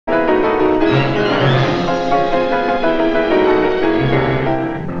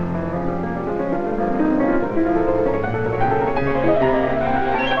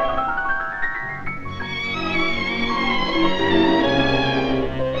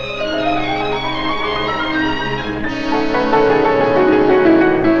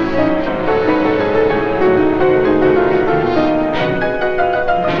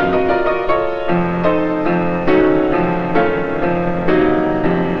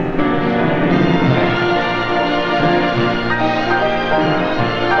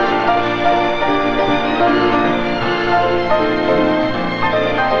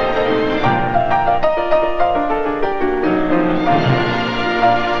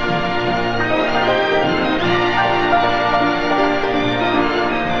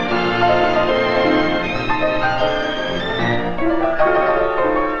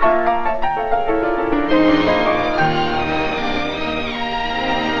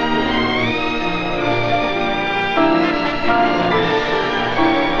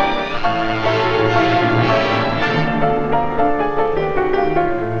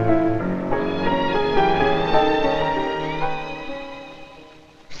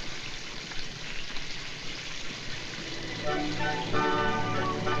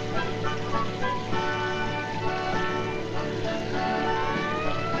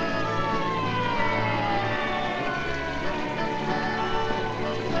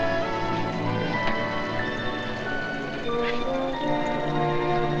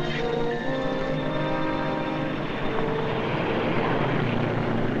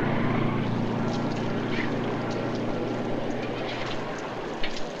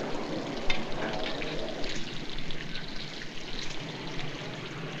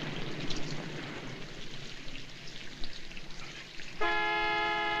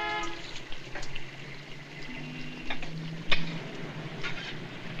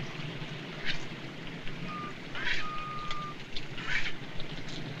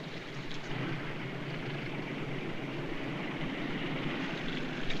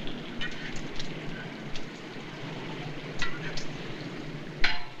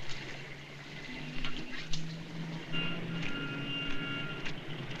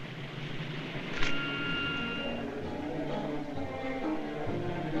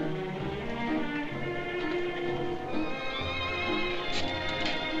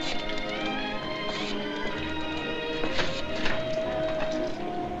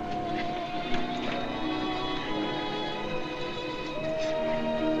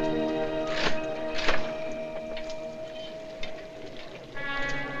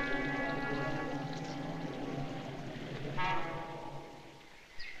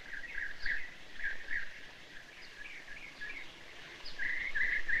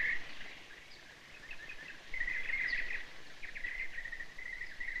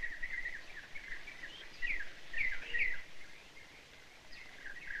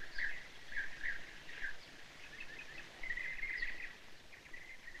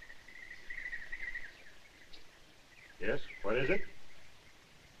What is it?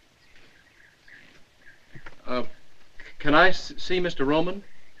 Can I see Mr. Roman?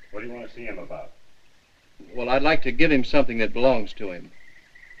 What do you want to see him about? Well, I'd like to give him something that belongs to him.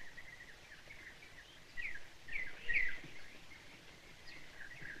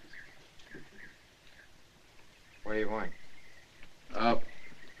 What do you want?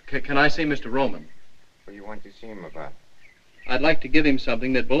 Can I see Mr. Roman? What do you want to see him about? I'd like to give him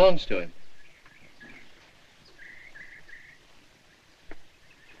something that belongs to him.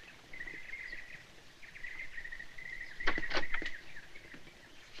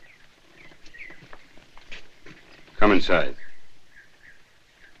 Come inside.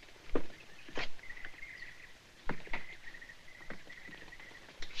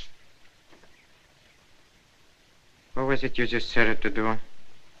 What was it you just said at the door?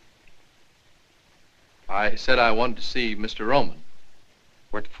 I said I wanted to see Mr. Roman.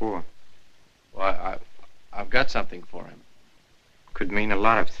 What for? Well, I've got something for him. Could mean a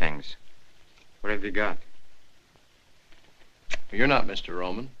lot of things. What have you got? You're not Mr.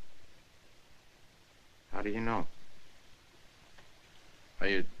 Roman. How do you know? Well,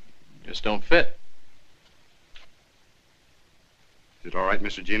 you just don't fit. Is it all right,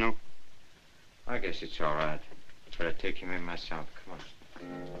 Mr. Gino? I guess it's all right. But I'll take him in myself. Come on.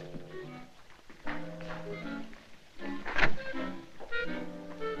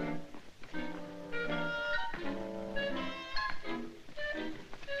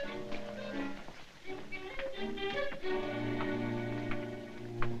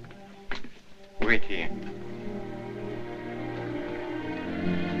 Wait here.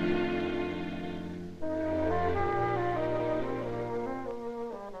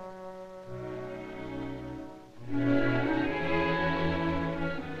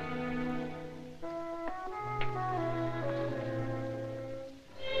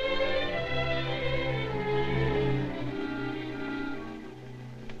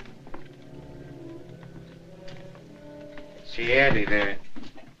 See Eddie there.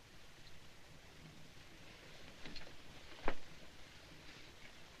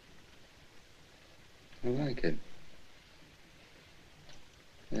 I like it.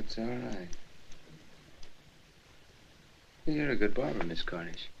 That's all right. You're a good barber, Miss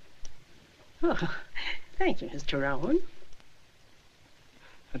Cornish. Oh, thank you, Mr. Rowan.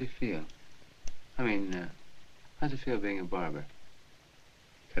 How do you feel? I mean, how's it feel being a barber?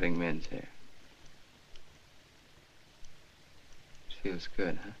 Cutting men's hair. It feels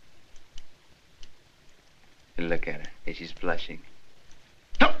good, huh? And look at her. Hey, she's blushing.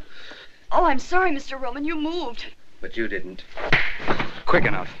 Oh, I'm sorry, Mr. Roman. You moved. But you didn't. Quick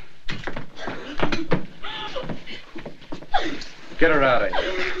enough. Get her out of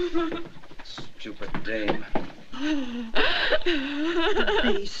here. Stupid dame. The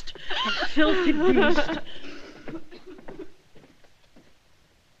beast. The filthy beast.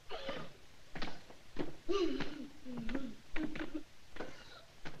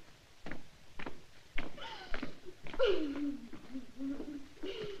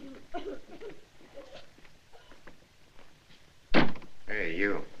 Hey,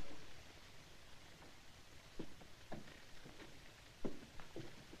 you.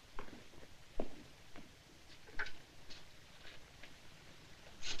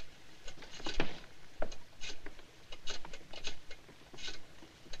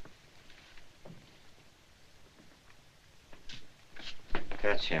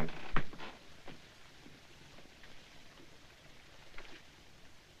 That's him.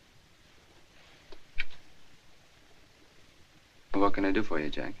 What can I do for you,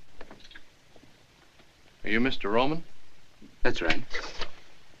 Jack? Are you Mr. Roman? That's right.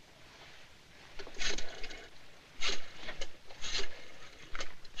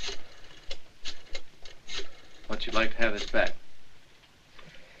 But you'd like to have this back.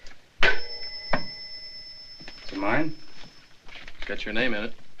 Is it mine? It's got your name in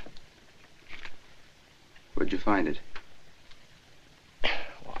it. Where'd you find it?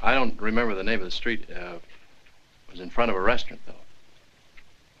 Well, I don't remember the name of the street. It was in front of a restaurant, though.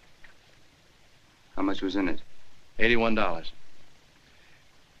 How much was in it? $81. I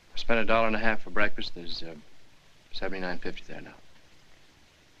spent $1.50 for breakfast. There's $79.50 there now.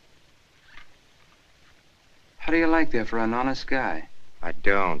 How do you like that for an honest guy? I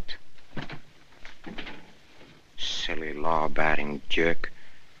don't. Silly law-abiding jerk.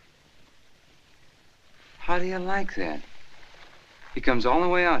 How do you like that? He comes all the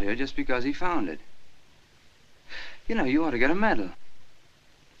way out here just because he found it. You know, you ought to get a medal.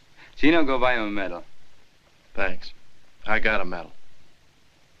 Gino, go buy him a medal. Thanks. I got a medal.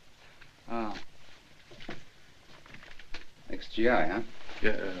 Oh. Ex-GI, huh?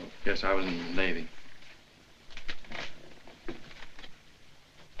 Yeah, yes, I was in the Navy.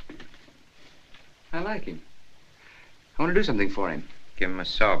 I like him. I want to do something for him. Give him a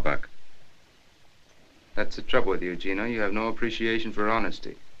sawbuck. That's the trouble with you, Gino. You have no appreciation for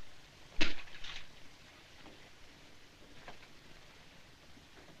honesty.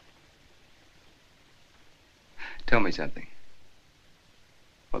 Tell me something.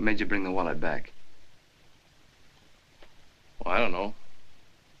 What made you bring the wallet back? Well, I don't know.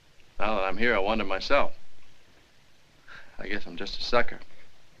 Now that I'm here, I wonder myself. I guess I'm just a sucker.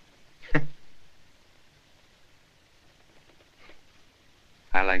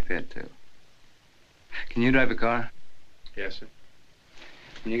 I like that, too. Can you drive a car? Yes, sir.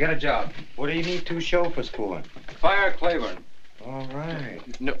 You got a job. What do you need two chauffeurs for? Fire Claiborne. All right.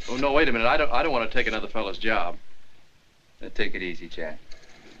 No, no, wait a minute. I don't want to take another fellow's job. Take it easy, Chad.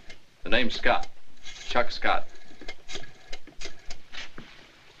 The name's Scott. Chuck Scott.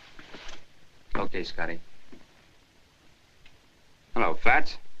 Okay, Scotty. Hello,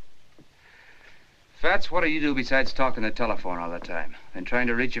 Fats. Fats, what do you do besides talking the telephone all the time? Been trying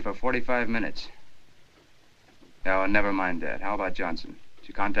to reach you for 45 minutes. Oh, never mind that. How about Johnson? Did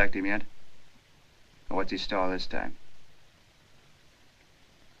you contact him yet? Or what's he stall this time?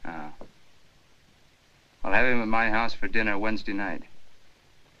 Oh. I'll have him at my house for dinner Wednesday night.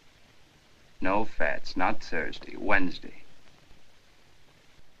 No, Fats, not Thursday, Wednesday.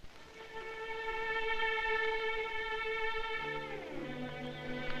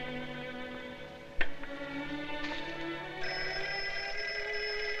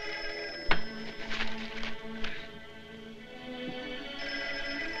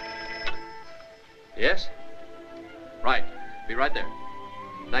 Yes? Right. Be right there.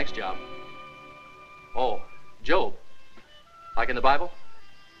 Thanks, Job. Oh, Job. Like in the Bible?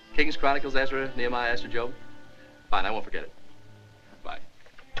 Kings, Chronicles, Ezra, Nehemiah, Esther, Job? Fine, I won't forget it. Bye.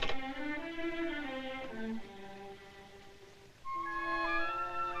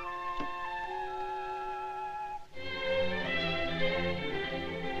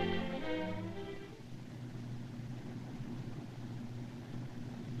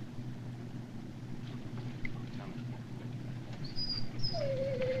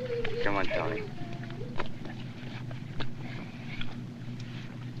 Come on, Tony.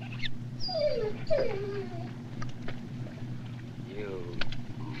 You.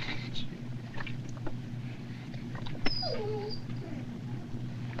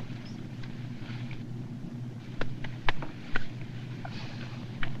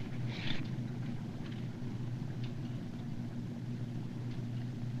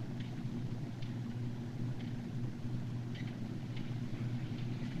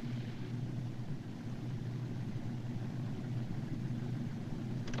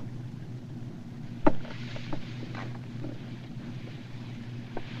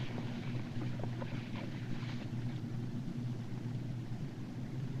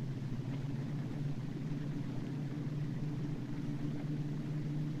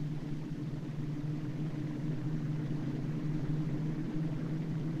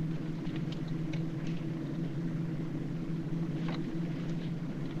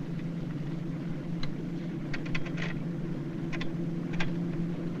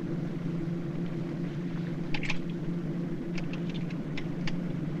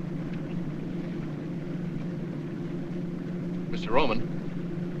 Mr.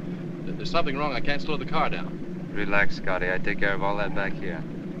 Roman, there's something wrong. I can't slow the car down. Relax, Scotty. I take care of all that back here.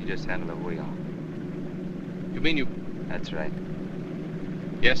 You just handle the wheel. You mean you... That's right.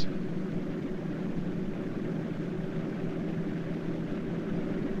 Yes?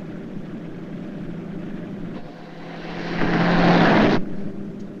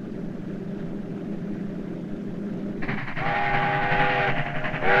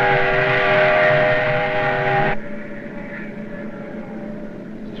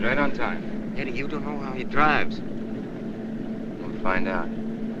 He's right on time. Eddie, you don't know how he drives. We'll find out.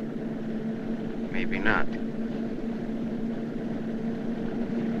 Maybe not.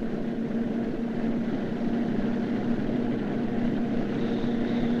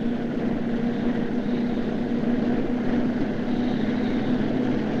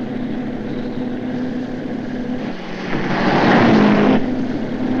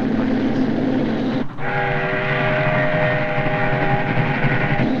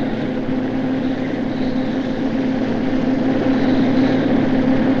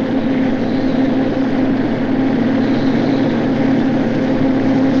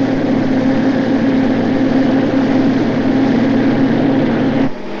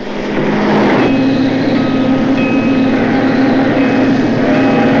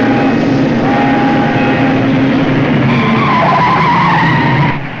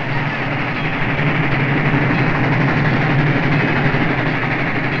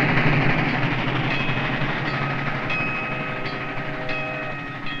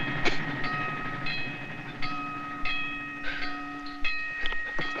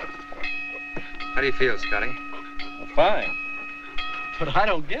 do you feel, Scotty? Fine. But I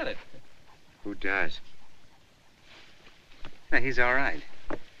don't get it. Who does? Yeah, he's all right.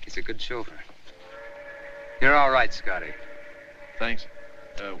 He's a good chauffeur. You're all right, Scotty. Thanks.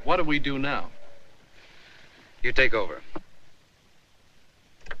 What do we do now? You take over.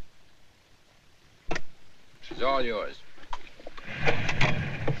 She's all yours.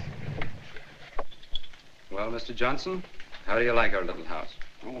 Well, Mr. Johnson, how do you like our little house?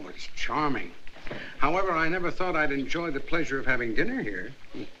 Oh, it's charming. However, I never thought I'd enjoy the pleasure of having dinner here.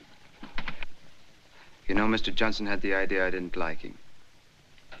 You know, Mr. Johnson had the idea I didn't like him.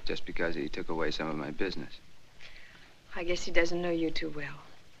 Just because he took away some of my business. I guess he doesn't know you too well.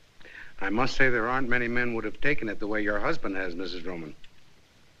 I must say there aren't many men would have taken it the way your husband has, Mrs. Roman.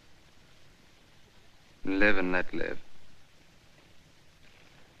 Live and let live.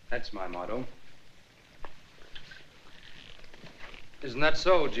 That's my motto. Isn't that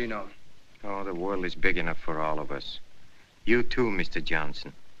so, Gino? Oh, the world is big enough for all of us. You too, Mr.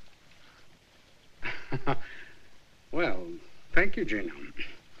 Johnson. Well, thank you, Gino.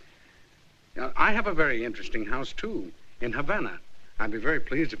 I have a very interesting house, too, in Havana. I'd be very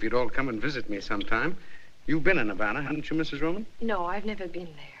pleased if you'd all come and visit me sometime. You've been in Havana, haven't you, Mrs. Roman? No, I've never been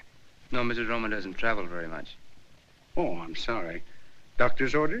there. No, Mrs. Roman doesn't travel very much. Oh, I'm sorry.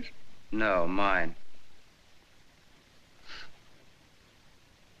 Doctor's orders? No, mine.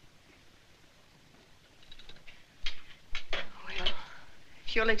 Well,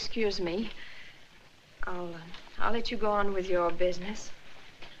 if you'll excuse me, I'll let you go on with your business.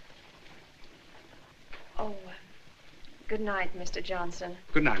 Oh, good night, Mr. Johnson.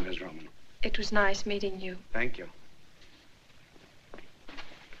 Good night, Miss Roman. It was nice meeting you. Thank you.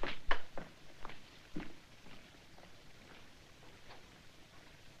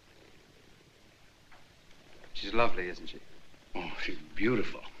 She's lovely, isn't she? Oh, she's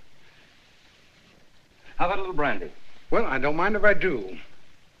beautiful. How about a little brandy? Well, I don't mind if I do.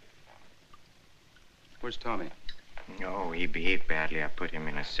 Where's Tommy? No, he behaved badly. I put him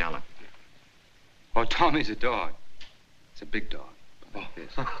in a cellar. Oh, Tommy's a dog. It's a big dog. Like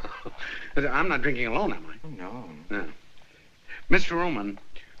this. I'm not drinking alone, am I? Oh, no. No. Mr. Roman,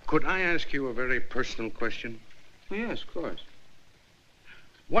 could I ask you a very personal question? Oh, yes, of course.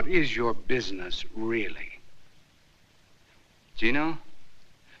 What is your business, really? Gino,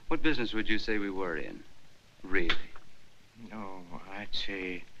 what business would you say we were in? Really? No, I'd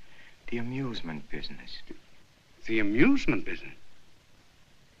say the amusement business. The amusement business?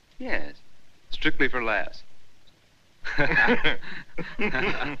 Yes. Strictly for laughs.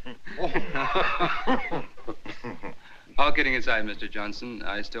 All kidding aside, Mr. Johnson,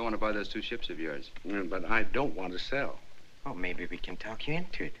 I still want to buy those 2 ships of yours. Yeah, but I don't want to sell. Oh, maybe we can talk you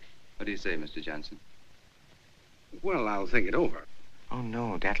into it. What do you say, Mr. Johnson? Well, I'll think it over. Oh,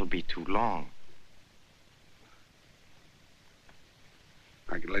 no, that'll be too long.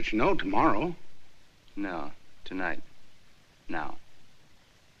 I could let you know tomorrow. No, tonight. Now.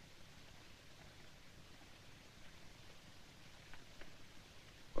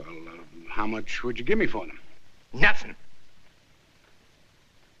 Well, how much would you give me for them? Nothing.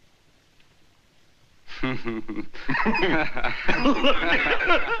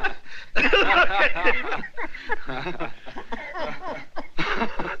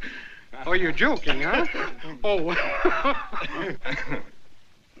 Oh, you're joking, huh? Oh,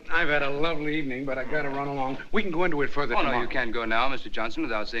 I've had a lovely evening, but I've got to run along. We can go into it further Oh, tomorrow. no, you can't go now, Mr. Johnson,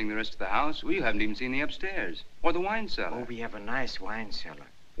 without seeing the rest of the house. Well, you haven't even seen the upstairs. Or the wine cellar. Oh, we have a nice wine cellar.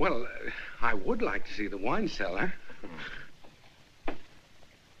 Well, I would like to see the wine cellar.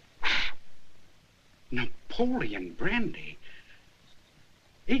 Napoleon brandy?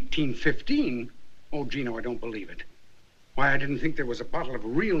 1815? Oh, Gino, I don't believe it. Why, I didn't think there was a bottle of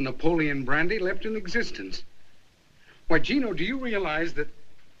real Napoleon brandy left in existence. Why, Gino, do you realize that...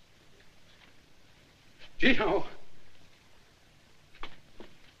 Gino!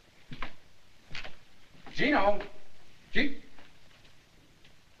 Gino!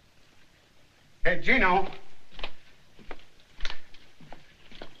 Hey, Gino!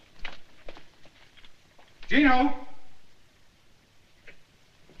 Gino!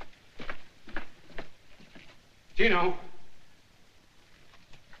 Gino!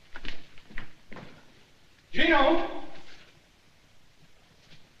 Gino!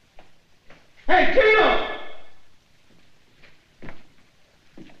 Hey, Gino!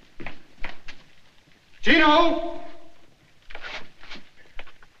 Gino!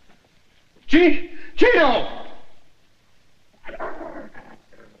 Gino!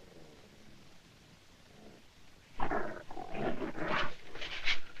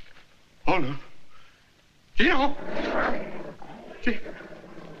 Oh, no. Gino!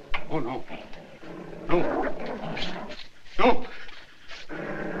 Oh, no.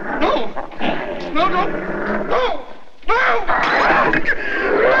 No, no! No! No!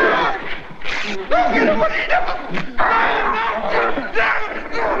 No, get away!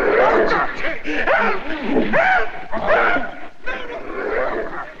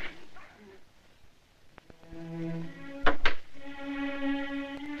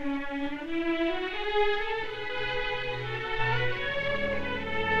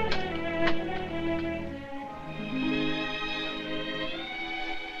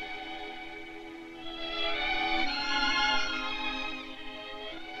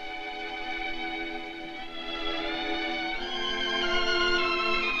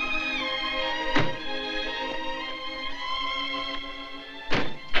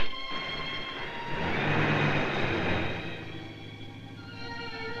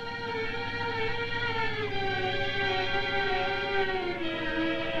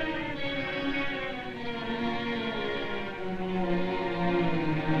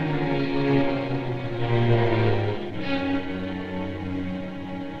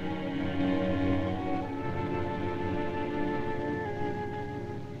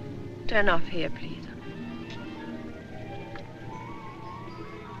 Turn off here, please.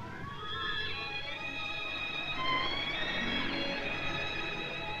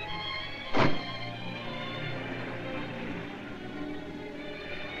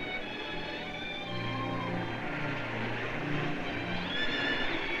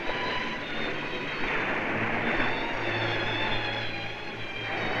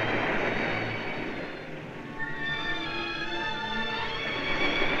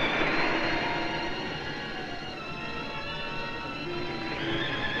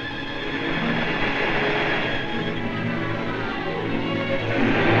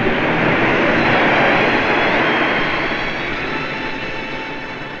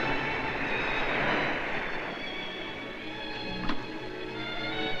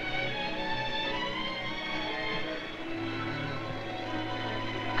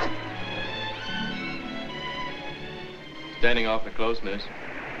 Standing awfully close, miss.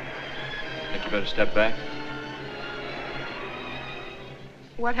 Think you better step back?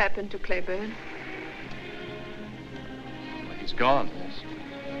 What happened to Claiborne? Well, he's gone, miss.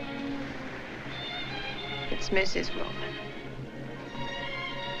 It's Mrs. Roman.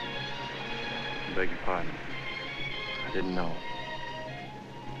 I beg your pardon. I didn't know.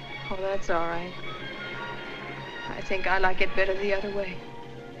 Oh, that's all right. I think I like it better the other way.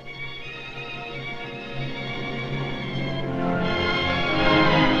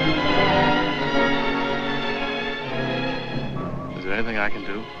 Is there anything I can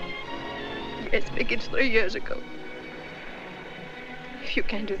do? Yes, Vic, it's 3 years ago. If you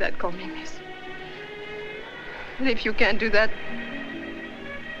can't do that, call me miss. And if you can't do that,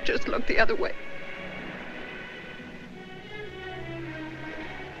 just look the other way.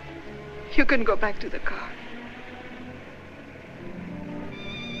 You can go back to the car.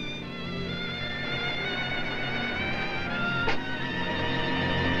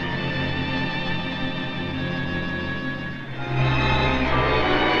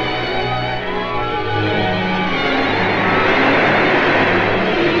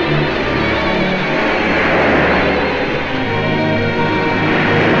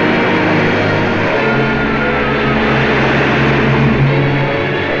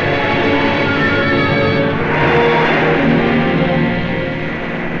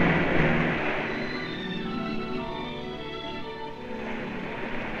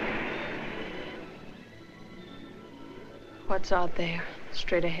 What's out there,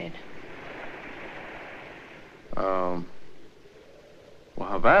 straight ahead? Well,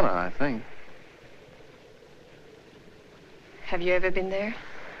 Havana, I think. Have you ever been there?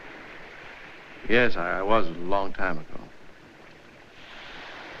 Yes, I was a long time ago.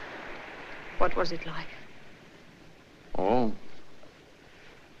 What was it like? Oh,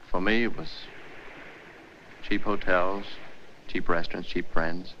 for me, it was cheap hotels, cheap restaurants, cheap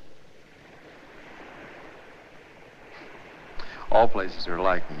friends. All places are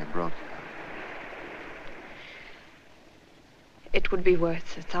alike when you're broke. It would be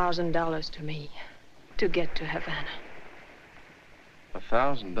worth $1,000 to me to get to Havana.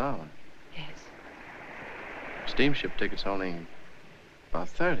 $1,000? Yes. Steamship tickets only about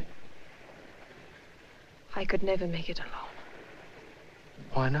 30. I could never make it alone.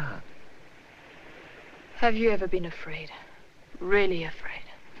 Why not? Have you ever been afraid? Really afraid?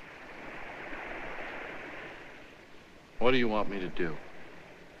 What do you want me to do?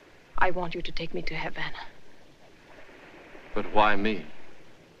 I want you to take me to Havana. But why me?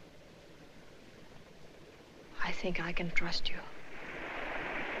 I think I can trust you.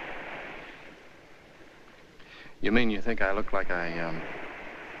 You mean you think I look like I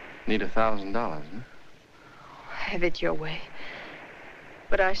Need $1,000, huh? Have it your way.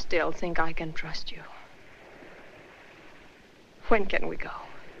 But I still think I can trust you. When can we go?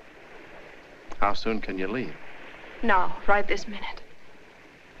 How soon can you leave? Now, right this minute.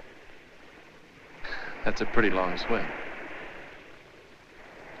 That's a pretty long swim.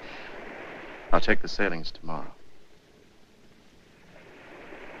 I'll check the sailings tomorrow.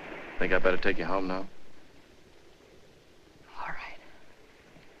 Think I better take you home now? All right.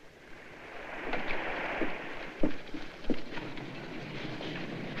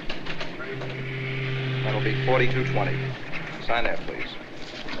 That'll be 4220. Sign that, please.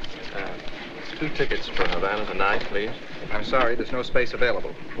 2 tickets for Havana tonight, please. I'm sorry, there's no space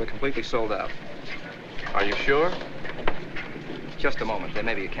available. We're completely sold out. Are you sure? Just a moment. There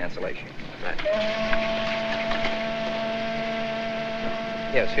may be a cancellation. Right.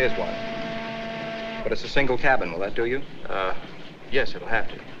 Yes, here's one. But it's a single cabin. Will that do you? Yes, it'll have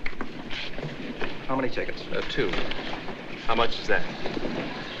to. How many tickets? 2. How much is that?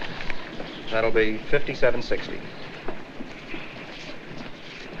 That'll be $57.60.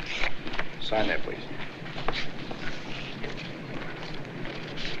 Sign there, please.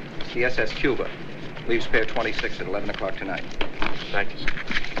 It's the SS Cuba. Leaves Pier 26 at 11 o'clock tonight. Thank you, sir.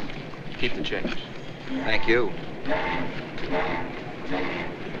 Keep the change. Thank you.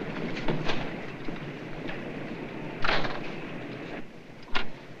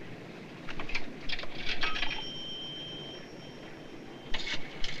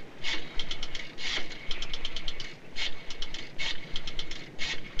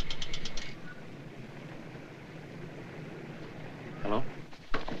 Hello?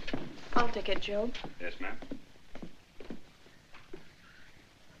 I'll take it, Job. Yes, ma'am.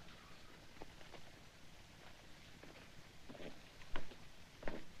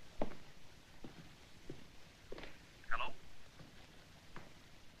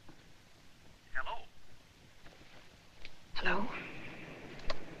 Hello?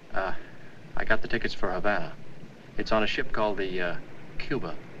 I got the tickets for Havana. It's on a ship called the,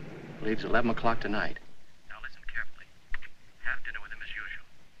 Cuba. Leaves at 11 o'clock tonight. Now listen carefully. Have dinner with him as usual.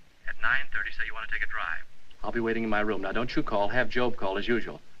 At 9:30, say you want to take a drive. I'll be waiting in my room. Now, don't you call. Have Job call as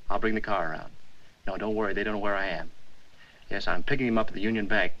usual. I'll bring the car around. No, don't worry. They don't know where I am. Yes, I'm picking him up at the Union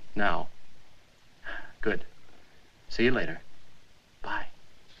Bank now. Good. See you later. Bye.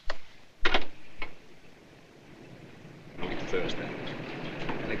 Thursday.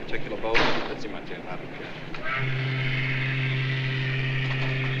 Any particular boat? Let's see my dear. I don't care.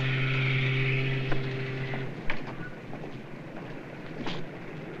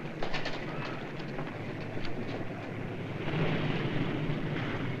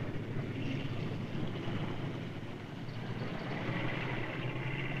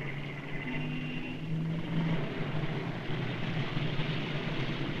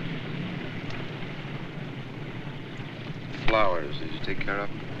 Flowers, did you take care of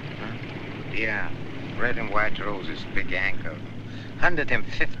them? Huh? Yeah, red and white roses, big anchor.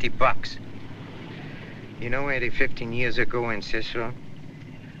 $150. You know, Eddie, 15 years ago in Cicero,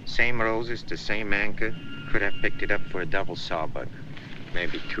 same roses, the same anchor, could have picked it up for a double sawbuck.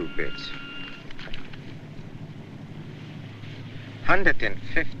 Maybe 2 bits.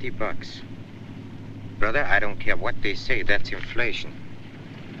 $150. Brother, I don't care what they say, that's inflation.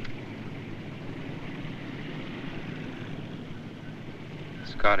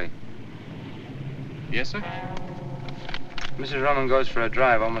 Scotty. Yes, sir? Mrs. Roman goes for a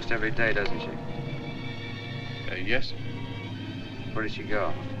drive almost every day, doesn't she? Yes, sir. Where does she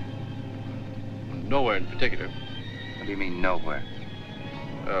go? Nowhere in particular. What do you mean, nowhere?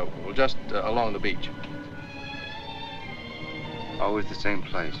 Well, just along the beach. Always the same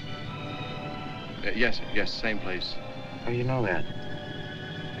place. Yes, sir. Yes, same place. How do you know that?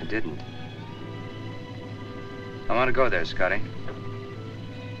 I didn't. I want to go there, Scotty.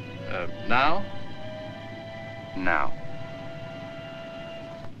 Now? Now.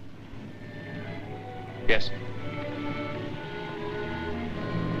 Yes, sir.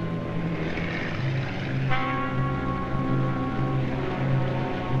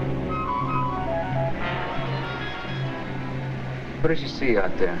 What did you see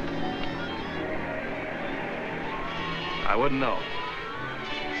out there? I wouldn't know.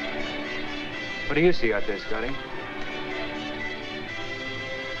 What do you see out there, Scotty?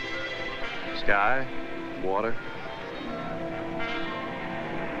 Sky, water.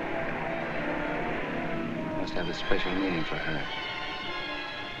 Must have a special meaning for her.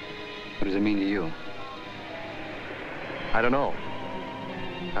 What does it mean to you? I don't know.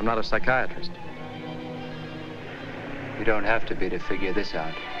 I'm not a psychiatrist. You don't have to be to figure this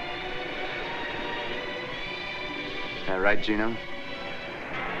out. Is that right, Gino?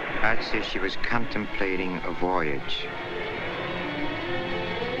 I'd say she was contemplating a voyage.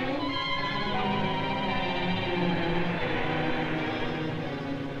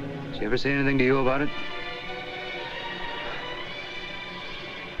 Did she ever say anything to you about it?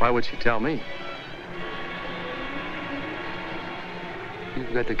 Why would she tell me?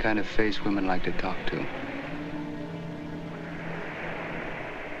 You've got the kind of face women like to talk to.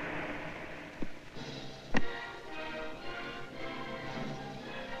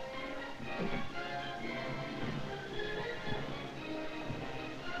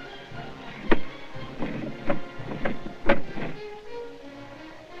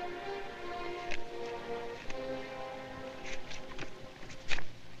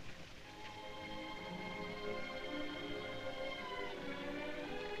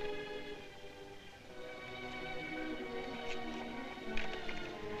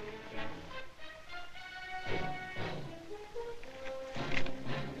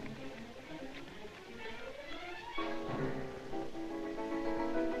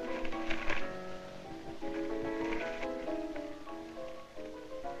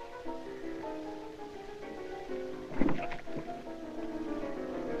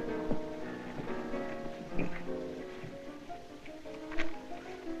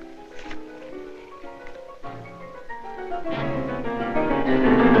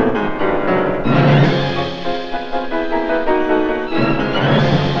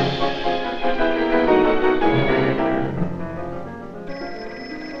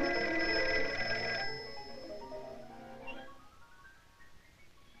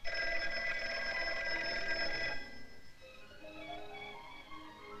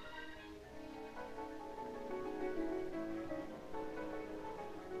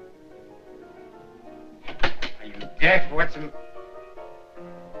 Jeff, what's the...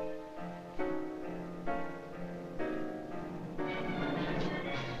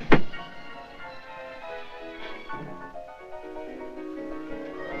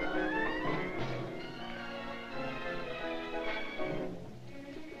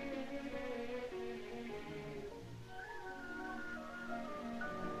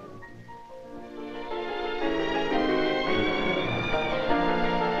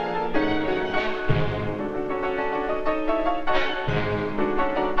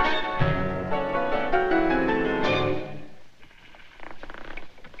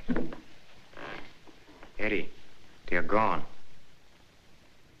 They're gone.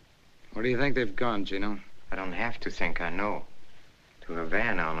 Where do you think they've gone, Gino? I don't have to think, I know. To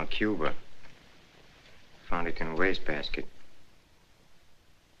Havana on Cuba. Found it in a wastebasket.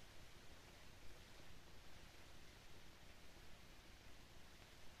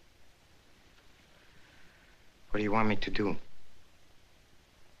 What do you want me to do?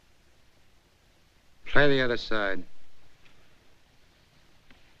 Play the other side.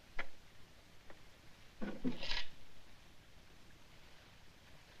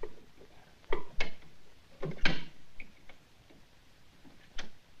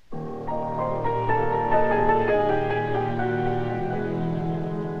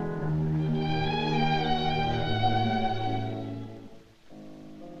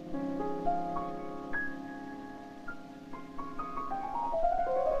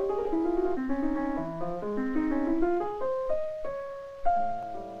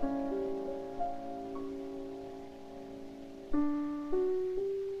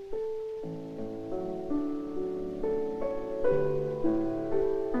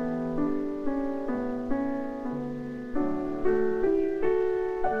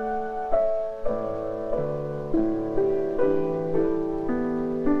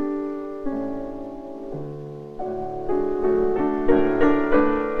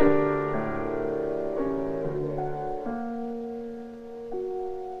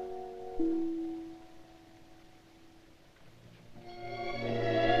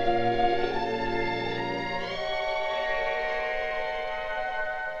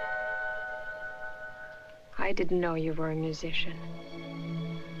 I didn't know you were a musician.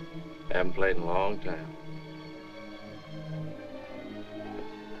 Haven't played in a long time.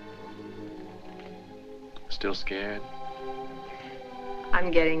 Still scared?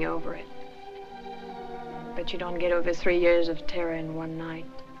 I'm getting over it. But you don't get over 3 years of terror in one night.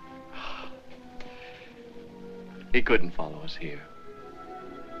 He couldn't follow us here.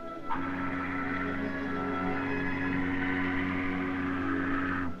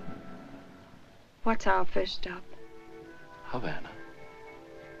 What's our first stop? Havana.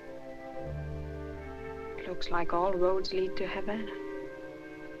 Looks like all roads lead to Havana.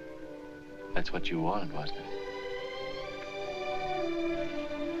 That's what you wanted, wasn't it?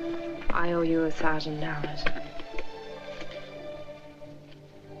 I owe you $1,000.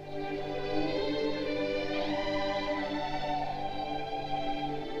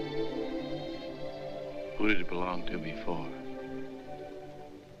 belonged to before.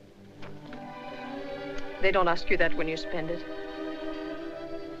 They don't ask you that when you spend it.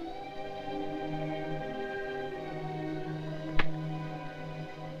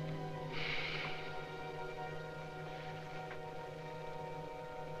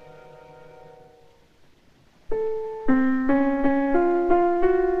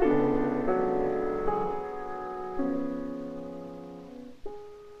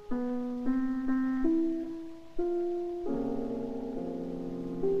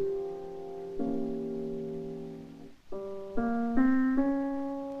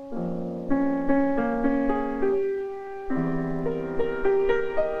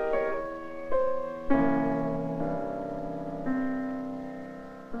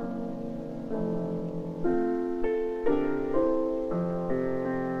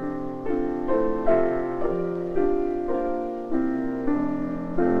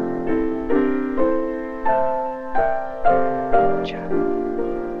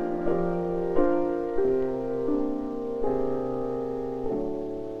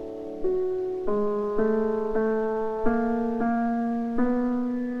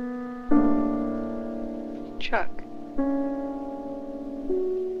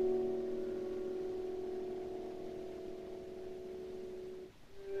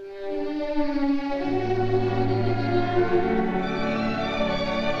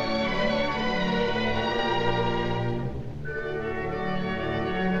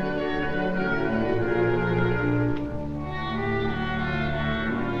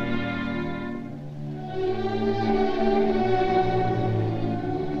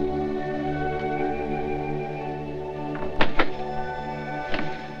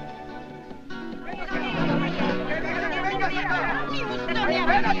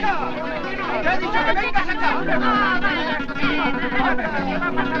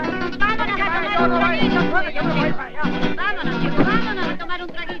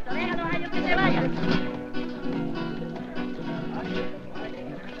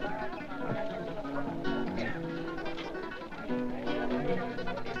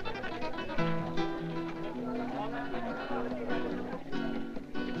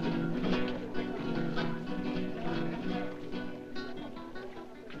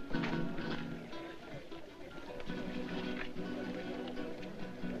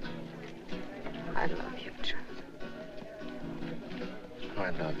 I love you, Chuck. I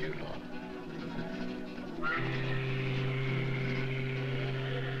love you, Lorna.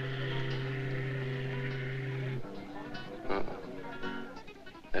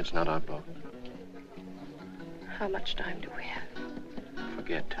 That's not our boat. How much time do we have?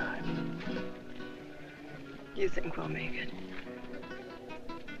 Forget time. You think we'll make it?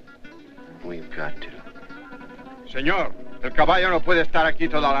 We've got to. Señor, el caballo no puede estar aquí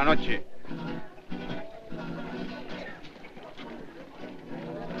toda la noche.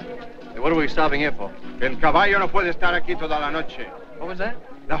 What are we stopping here for? El caballo no puede estar aquí toda la noche. What was that?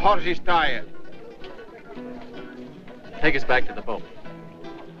 The horse is tired. Take us back to the boat.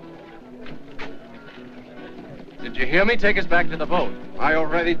 Did you hear me? Take us back to the boat. I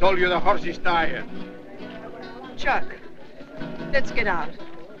already told you the horse is tired. Chuck, let's get out.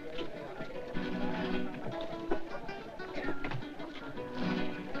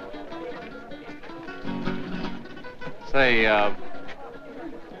 Say, our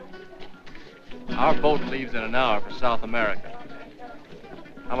boat leaves in an hour for South America.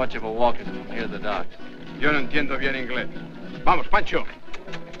 How much of a walk is it from here to the docks? Yo no entiendo bien inglés. Vamos, Pancho.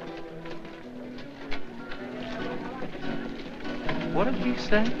 What did he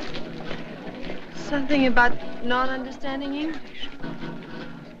say? Something about not understanding English.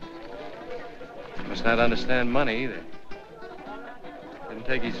 Must not understand money either. Didn't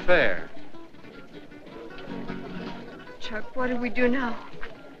take his fare. Chuck, what do we do now?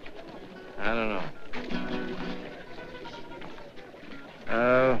 I don't know.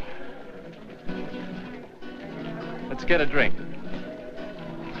 Let's get a drink.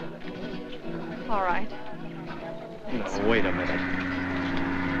 All right. No, wait a minute.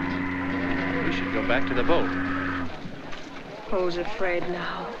 We should go back to the boat. Who's afraid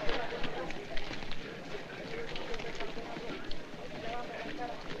now?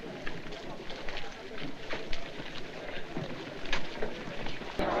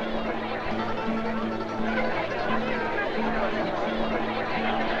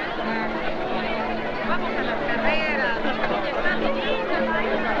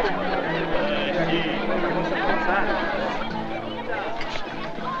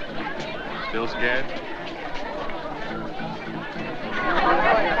 Still scared?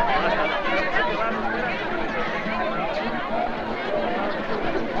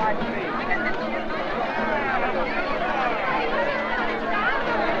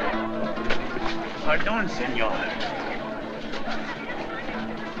 on, senor.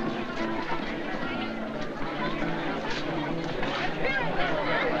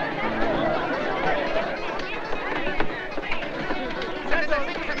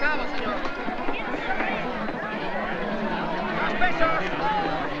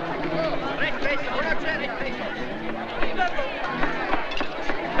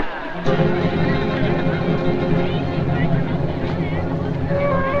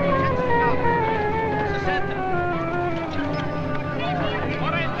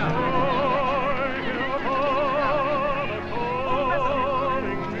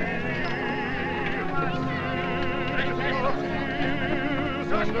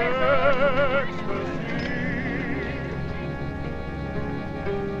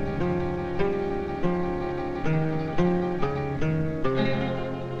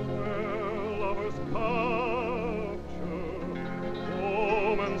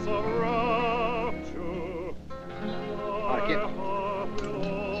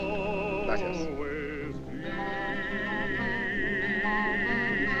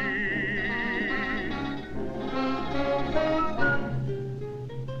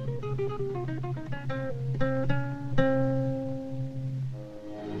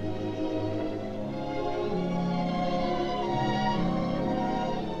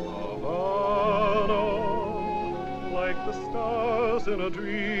 In a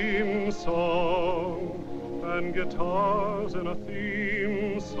dream song and guitars in a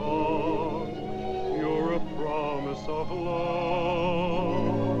theme song, you're a promise of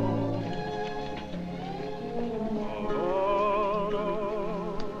love. Havana,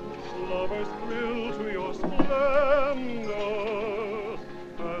 lovers thrill to your splendor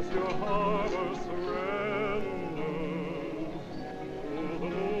as your harbor surrenders to the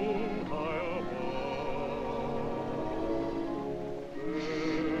moon high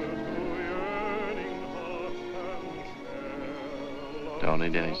Don't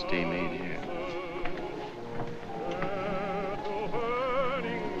need any steam heat here.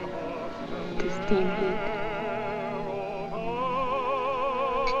 The steam heat.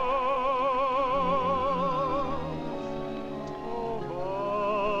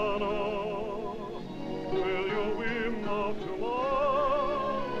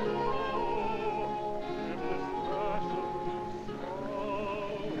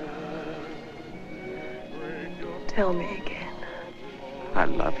 Tell me again. I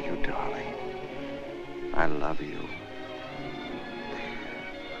love you, darling. I love you.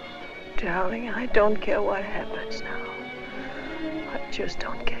 Darling, I don't care what happens now. I just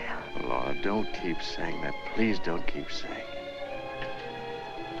don't care. Lord, don't keep saying that. Please don't keep saying it.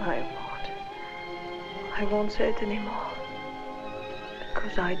 I won't. I won't say it anymore.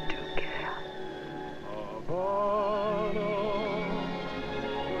 Because I do care. Havana,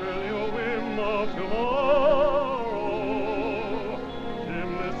 will you whim of tomorrow?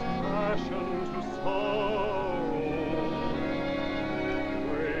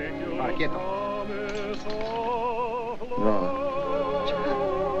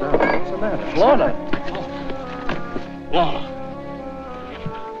 What's the matter? Lorna! Lorna!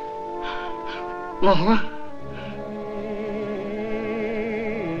 Lorna!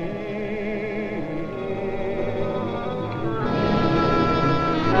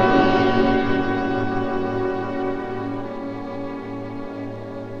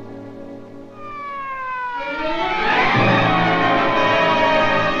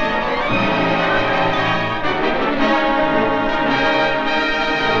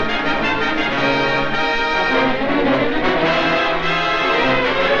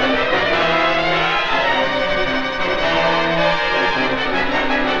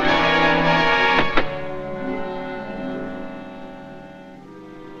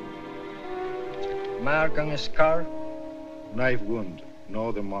 Mark on his car? Knife wound. No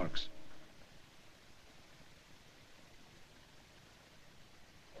other marks.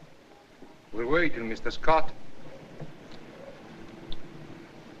 We're waiting, Mr. Scott.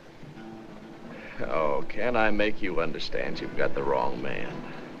 Oh, can I make you understand you've got the wrong man?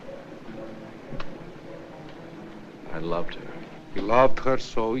 I loved her. You loved her,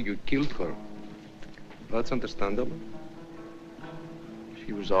 so you killed her. That's understandable.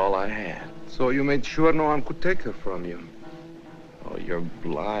 She was all I had. So you made sure no one could take her from you. Oh, you're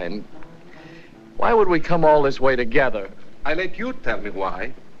blind. Why would we come all this way together? I let you tell me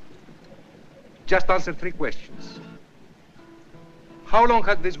why. Just answer 3 questions. How long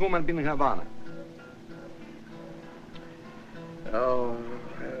had this woman been in Havana? Oh,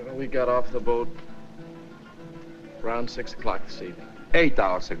 we got off the boat around 6 o'clock this evening. 8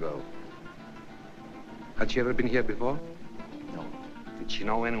 hours ago. Had she ever been here before? No. Did she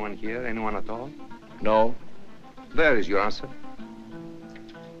know anyone here, anyone at all? No. There is your answer.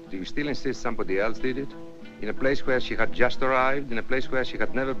 Do you still insist somebody else did it? In a place where she had just arrived, in a place where she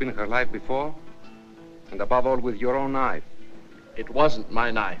had never been in her life before? And above all, with your own knife. It wasn't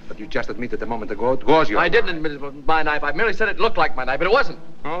my knife. But you just admitted a moment ago it was your knife. I didn't admit it was my knife. I merely said it looked like my knife, but it wasn't.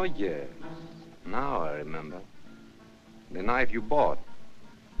 Oh, yes. Now I remember. The knife you bought.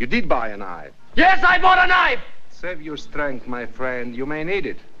 You did buy a knife. Yes, I bought a knife! Save your strength, my friend. You may need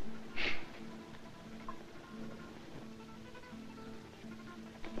it.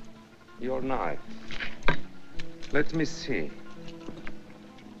 Your knife. Let me see.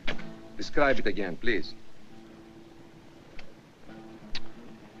 Describe it again, please.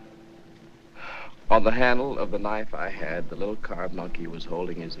 On the handle of the knife I had, the little carved monkey was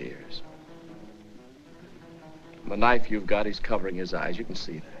holding his ears. The knife you've got, he's covering his eyes. You can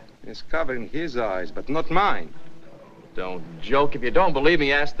see that. He's covering his eyes, but not mine. Don't joke. If you don't believe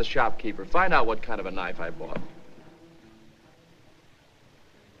me, ask the shopkeeper. Find out what kind of a knife I bought.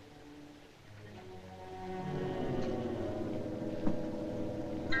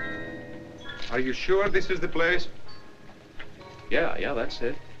 Are you sure this is the place? Yeah, that's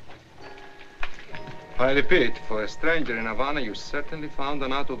it. I repeat, for a stranger in Havana, you certainly found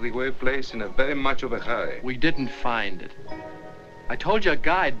an out-of-the-way place in a very much of a hurry. We didn't find it. I told you a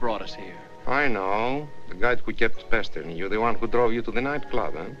guide brought us here. I know. The guide who kept pestering you, the one who drove you to the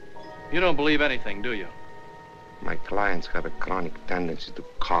nightclub, huh? You don't believe anything, do you? My clients have a chronic tendency to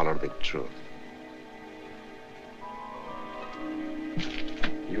color the truth.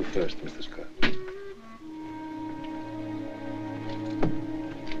 You first, Mr. Scott.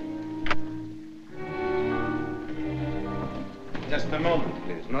 Just a moment,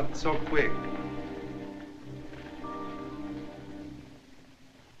 please. Not so quick.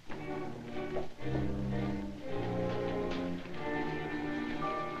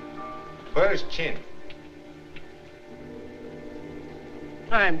 Where is Chin?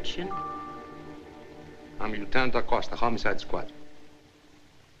 I'm Chin. I'm Lieutenant Acosta, Homicide Squad.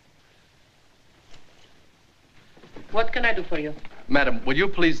 What can I do for you? Madam, will you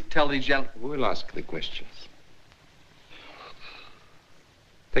please tell these gentlemen? We'll ask the questions.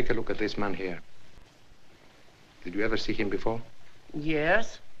 Take a look at this man here. Did you ever see him before?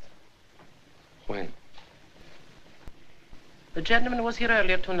 Yes. When? The gentleman was here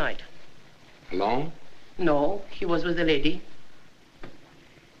earlier tonight. Alone? No, he was with a lady.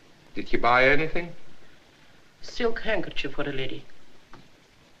 Did he buy anything? Silk handkerchief for a lady.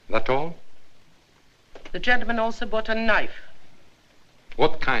 That all? The gentleman also bought a knife.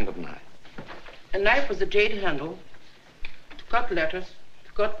 What kind of knife? A knife with a jade handle. To cut letters,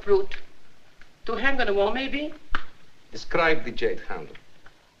 to cut fruit. To hang on a wall, maybe? Describe the jade handle.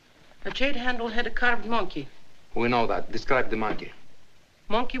 The jade handle had a carved monkey. We know that. Describe the monkey.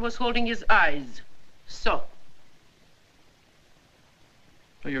 Monkey was holding his eyes. So.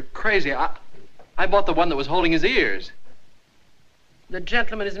 Oh, you're crazy. I bought the one that was holding his ears. The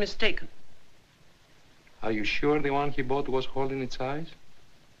gentleman is mistaken. Are you sure the one he bought was holding its eyes?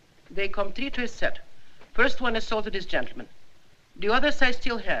 They come 3 to a set. First one is sold to this gentleman. The others I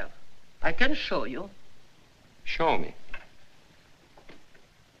still have. I can show you. Show me.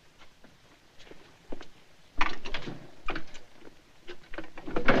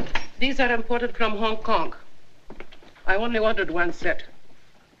 These are imported from Hong Kong. I only ordered 1 set.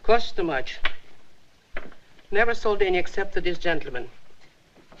 Cost too much. Never sold any except to this gentleman.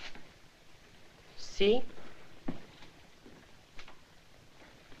 See?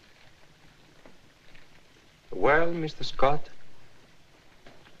 Well, Mr. Scott?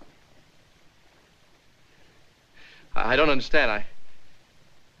 I don't understand.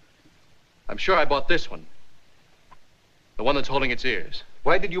 I'm sure I bought this one. The one that's holding its ears.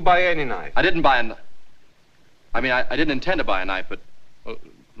 Why did you buy any knife? I didn't buy a knife. I mean, I didn't intend to buy a knife, but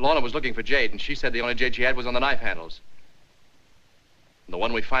Lorna was looking for jade, and she said the only jade she had was on the knife handles. And the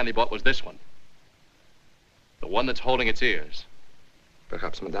one we finally bought was this one. The one that's holding its ears.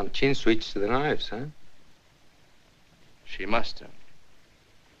 Perhaps Madame Chin switched to the knives, huh? She must have.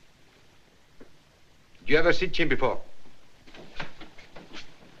 Did you ever see Chin before?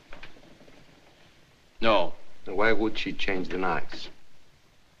 No. Then why would she change the knives?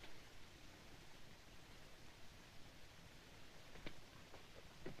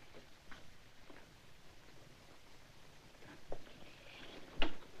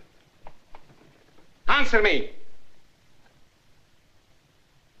 Answer me!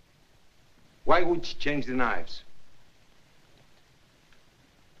 Why would she change the knives?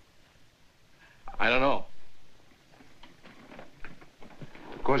 I don't know.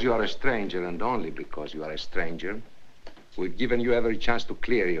 Because you are a stranger, and only because you are a stranger, we've given you every chance to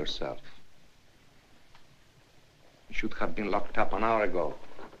clear yourself. should have been locked up an hour ago.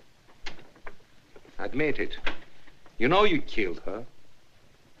 Admit it. You know you killed her.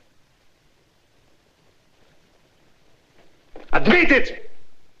 Admit it!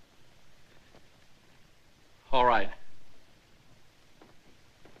 All right.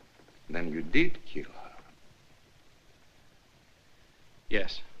 Then you did kill her.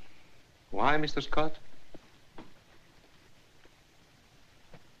 Yes. Why, Mr. Scott?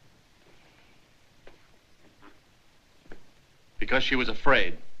 Because she was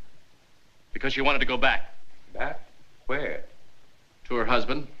afraid. Because she wanted to go back. Back? Where? To her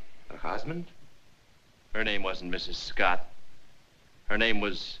husband. Her husband? Her name wasn't Mrs. Scott. Her name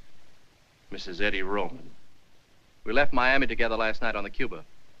was Mrs. Eddie Roman. We left Miami together last night on the Cuba.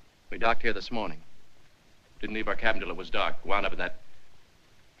 We docked here this morning. Didn't leave our cabin till it was dark. Wound up in that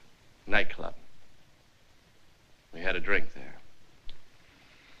nightclub. We had a drink there.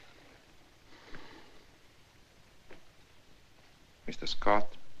 Mr. Scott,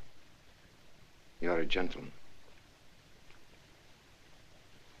 you are a gentleman.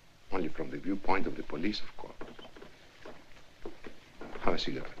 Only from the viewpoint of the police, of course. Have a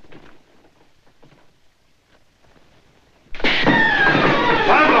cigarette.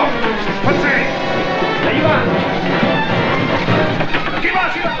 ¡Pablo! ¡José! ¡Ahí va! ¡Aquí va,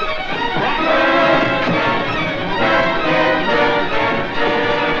 aquí va!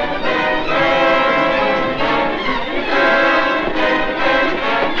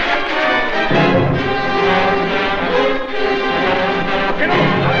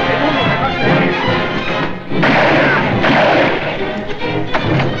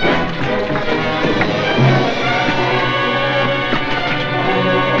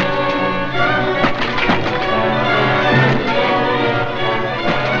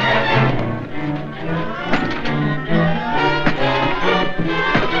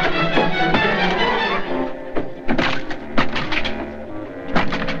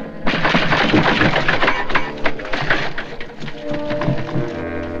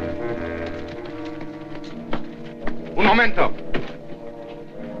 Un momento.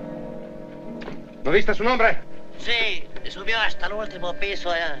 ¿No viste su nombre? Sí, subió hasta el último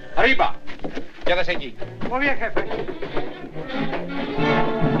piso allá. Arriba. Quédese allí. Muy bien, jefe.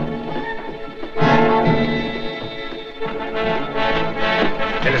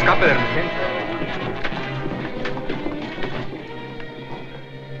 El escape de emergencia.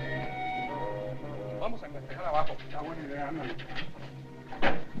 Vamos a festejar abajo. Está buena idea, ándale.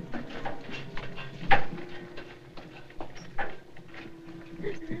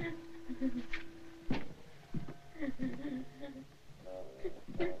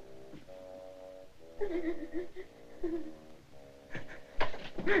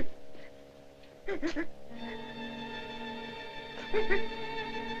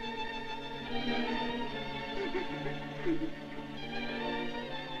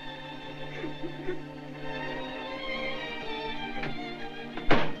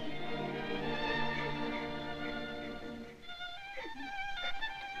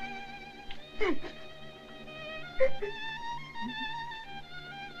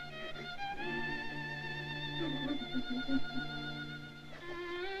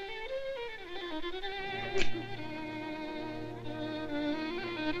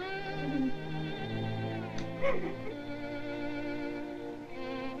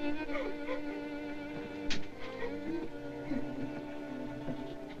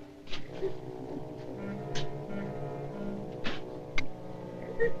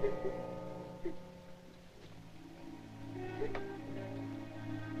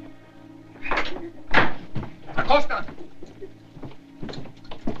 ¡Acosta!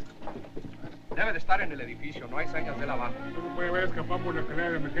 Debe de estar en el edificio, no hay señas de abajo. No puede haber escapado por la escalera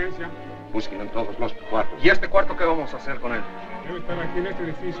de emergencia. Búsquenlo en todos los cuartos. ¿Y este cuarto qué vamos a hacer con él? Debe estar aquí en este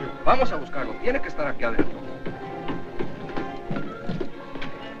edificio. Vamos a buscarlo, tiene que estar aquí adentro.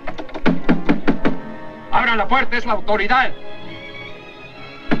 ¡Abran la puerta, es la autoridad!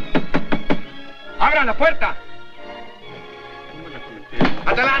 ¡Abran la puerta!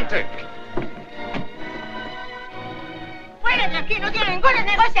 ¡Adelante! Fuera de aquí, no tiene ningún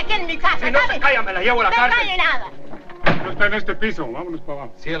negocio aquí en mi casa, Si no ¿sabes? se calla, me la llevo a la No cárcel. calle nada. No está en este piso, vámonos para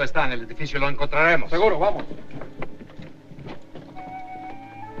abajo. Si él está en el edificio, lo encontraremos. Seguro, vamos.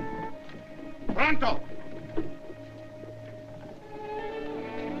 ¡Pronto!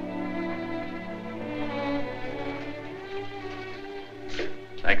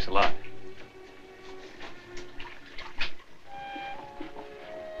 Thanks a lot.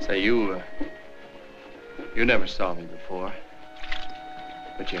 Say, you never saw me before,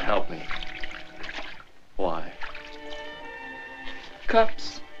 but you helped me. Why?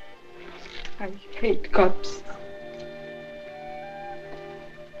 Cops. I hate cops.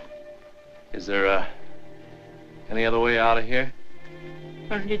 Is there, any other way out of here?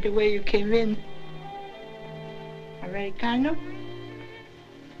 Only the way you came in. Americano?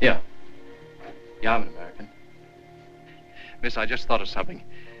 Yeah. Yeah, I'm an American. Miss, I just thought of something.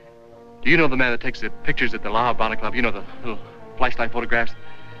 Do you know the man that takes the pictures at the La Habana Club? You know, the little flashlight photographs?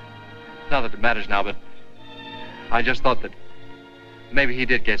 Not that it matters now, but I just thought that maybe he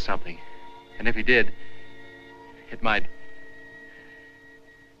did get something. And if he did, it might...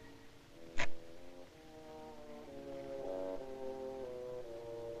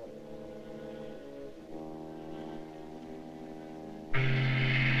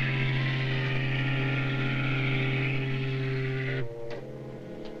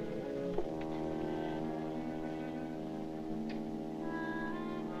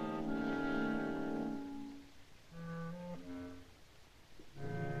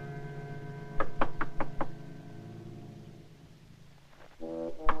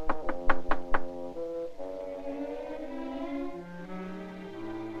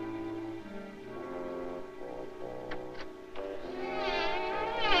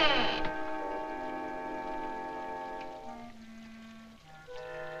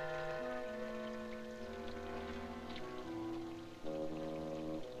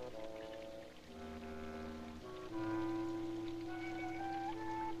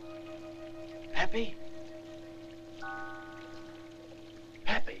 Happy?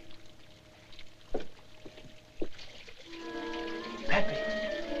 Happy? Happy?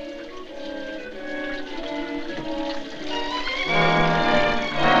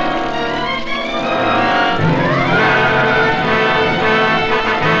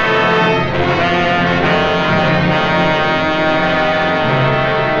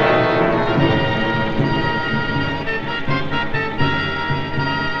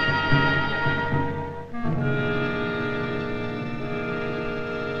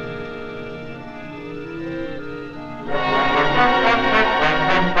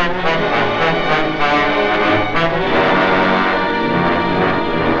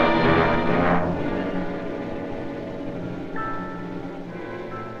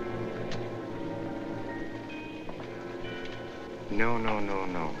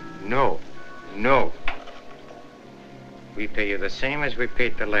 No. We pay you the same as we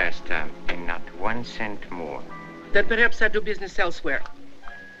paid the last time, and not 1 cent more. Then perhaps I do business elsewhere.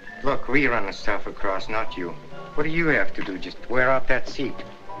 Look, we run the stuff across, not you. What do you have to do? Just wear out that seat.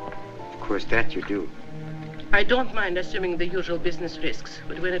 Of course, that you do. I don't mind assuming the usual business risks,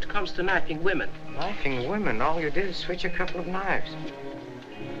 but when it comes to knifing women... Knifing women? All you did is switch a couple of knives.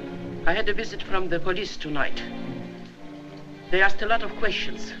 I had a visit from the police tonight. They asked a lot of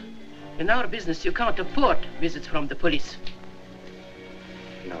questions. In our business, you can't afford visits from the police.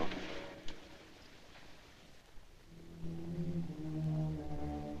 No.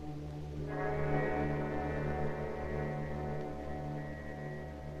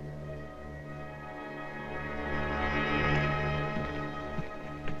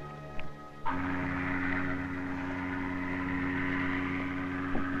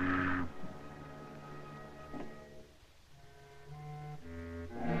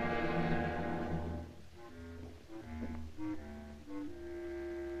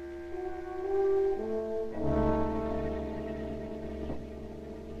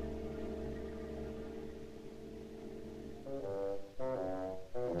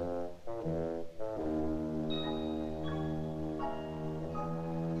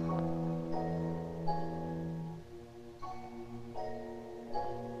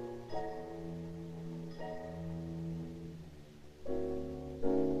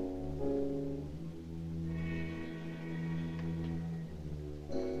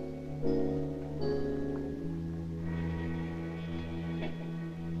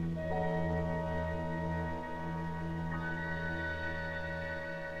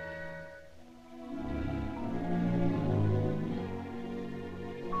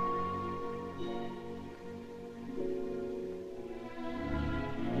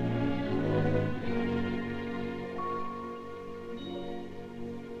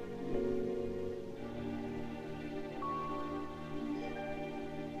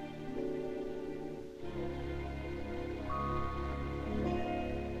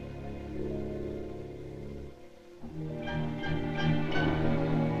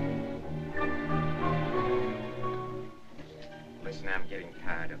 I'm getting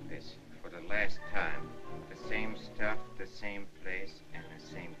tired of this. For the last time. The same stuff, the same place, and the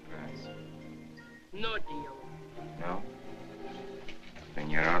same price. No deal. No? Then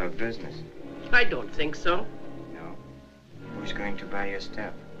you're out of business. I don't think so. No? Who's going to buy your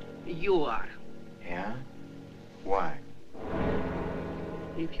stuff? You are. Yeah? Why?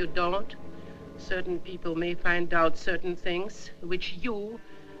 If you don't, Certain people may find out certain things which you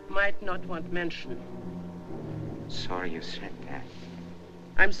might not want mentioned. Sorry you said that.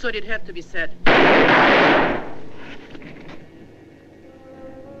 I'm sorry it had to be said.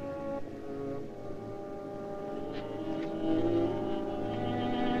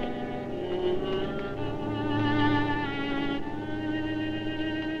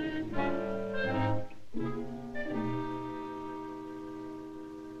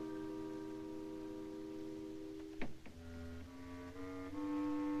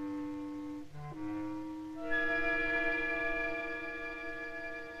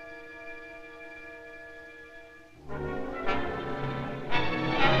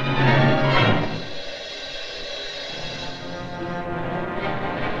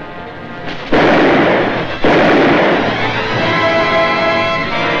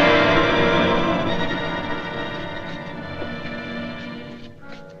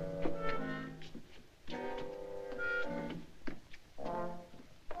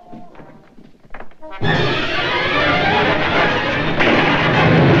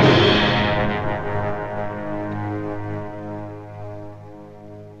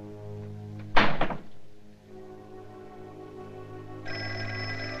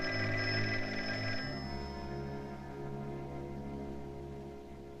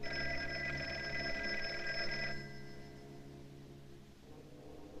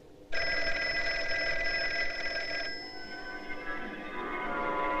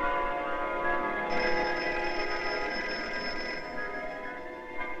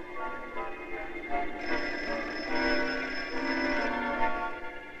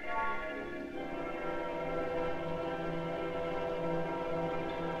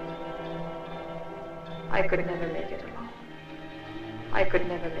 I could never make it alone. I could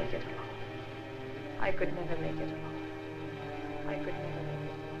never make it alone. I could never make it alone. I could never make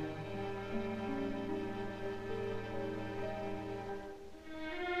it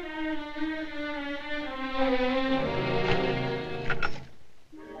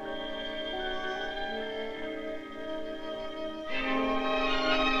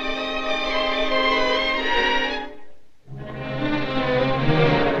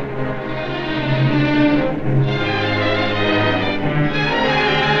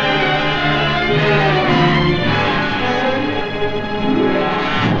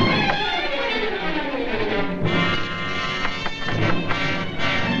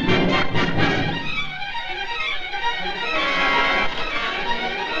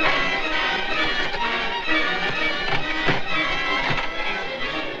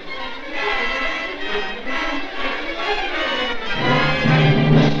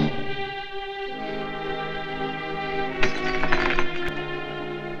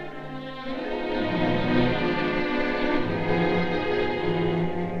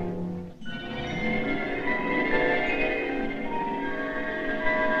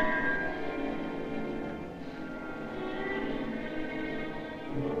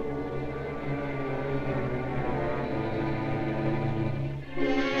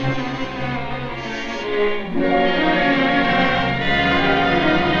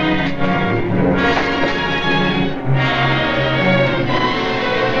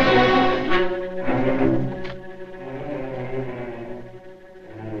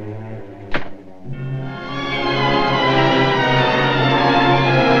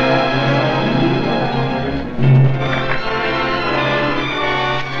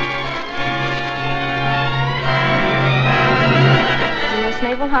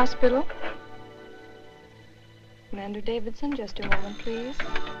Hospital. Commander Davidson, just a moment, please.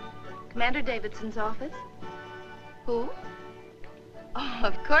 Commander Davidson's office? Who? Oh,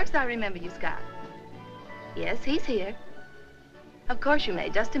 of course I remember you, Scott. Yes, he's here. Of course you may.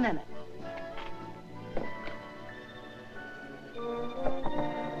 Just a minute.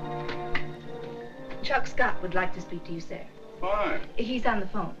 Chuck Scott would like to speak to you, sir. Fine. He's on the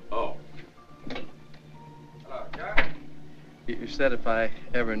phone. Oh. Hello, Chuck. You said if I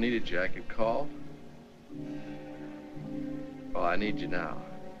ever needed you, I could call? Well, I need you now.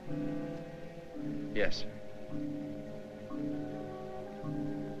 Yes, sir.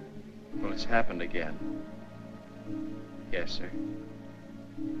 Well, it's happened again. Yes, sir.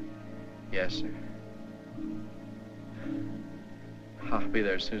 Yes, sir. I'll be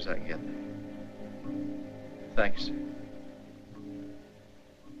there as soon as I can get there. Thanks, sir.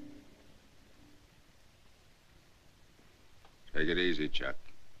 Take it easy, Chuck.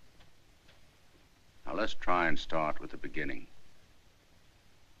 Now, let's try and start with the beginning.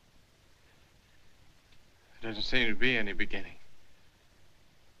 There doesn't seem to be any beginning.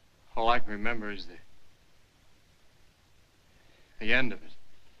 All I can remember is the end of it.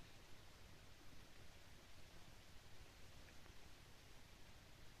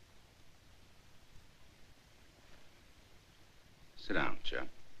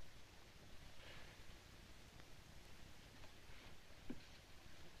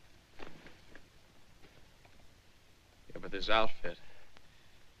 with this outfit?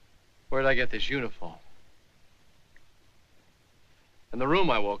 Where did I get this uniform? And the room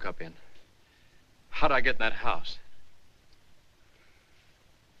I woke up in. How'd I get in that house?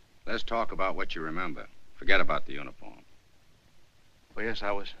 Let's talk about what you remember. Forget about the uniform. Well, yes,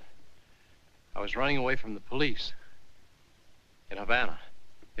 I was running away from the police in Havana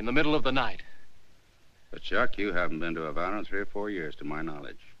in the middle of the night. But, Chuck, you haven't been to Havana in 3 or 4 years, to my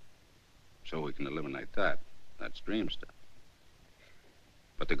knowledge. So we can eliminate that. That's dream stuff.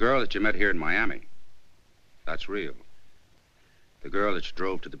 But the girl that you met here in Miami, that's real. The girl that you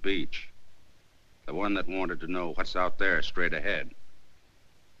drove to the beach. The one that wanted to know what's out there straight ahead.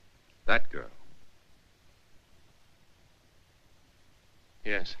 That girl.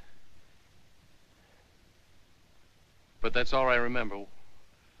 Yes. But that's all I remember.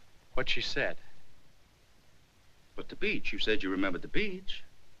 What she said. But the beach, you said you remembered the beach.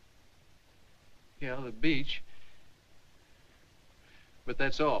 Yeah, the beach. But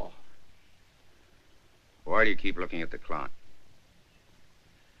that's all. Why do you keep looking at the clock?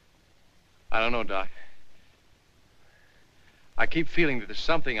 I don't know, Doc. I keep feeling that there's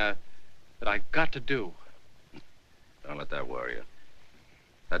something that I've got to do. Don't let that worry you.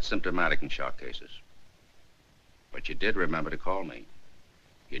 That's symptomatic in shock cases. But you did remember to call me.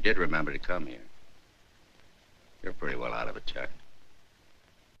 You did remember to come here. You're pretty well out of it, Chuck.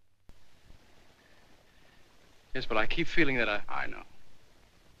 Yes, but I keep feeling that I know.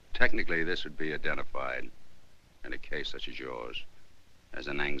 Technically, this would be identified in a case such as yours as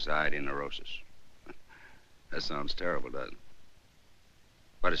an anxiety neurosis. That sounds terrible, doesn't it?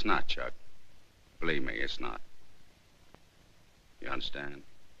 But it's not, Chuck. Believe me, it's not. You understand?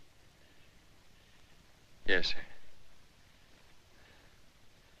 Yes, sir.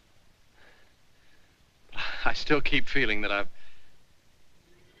 I still keep feeling that I've...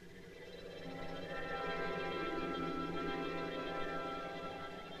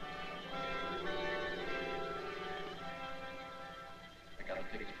 I got the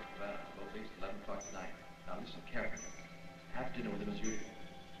tickets for Havana for both days at 11 o'clock tonight. Now listen carefully. Have dinner with him as usual.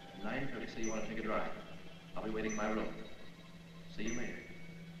 At 9:30, say you want to take a drive. I'll be waiting in my room. See you later.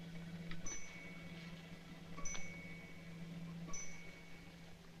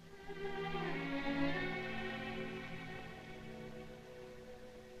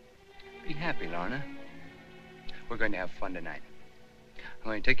 Be happy, Lorna. We're going to have fun tonight. I'm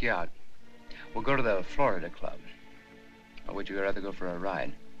going to take you out. We'll go to the Florida Club. Or would you rather go for a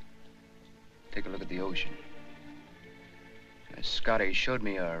ride? Take a look at the ocean. Scotty showed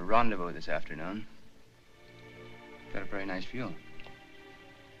me a rendezvous this afternoon. Got a very nice view.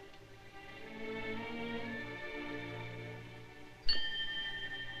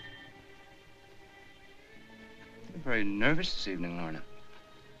 You're very nervous this evening, Lorna.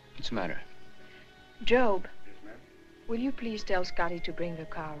 What's the matter? Job. Yes, ma'am? Will you please tell Scotty to bring the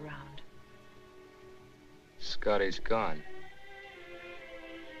car around? Scotty's gone.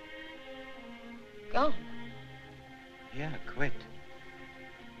 Gone? Yeah, quit.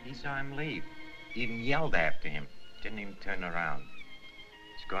 He saw him leave. Even yelled after him. Didn't even turn around.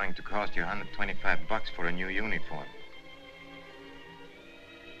 It's going to cost you $125 for a new uniform.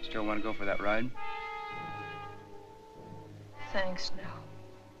 Still want to go for that ride? Thanks, no.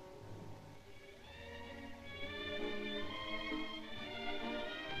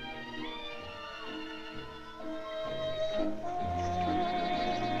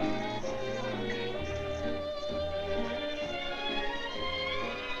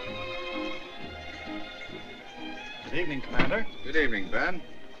 Good evening, Commander. Good evening, Ben.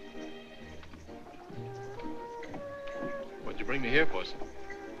 What'd you bring me here for, sir?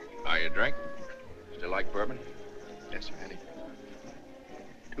 Are you drink? Still like bourbon? Yes, sir, Andy.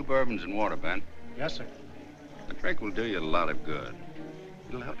 2 bourbons and water, Ben. Yes, sir. A drink will do you a lot of good.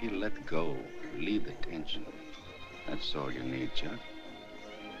 It'll help you let go, relieve the tension. That's all you need, Chuck.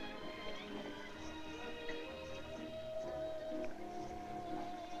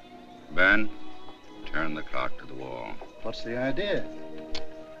 Ben, turn the clock to the wall. What's the idea?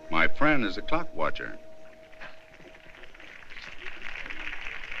 My friend is a clock watcher.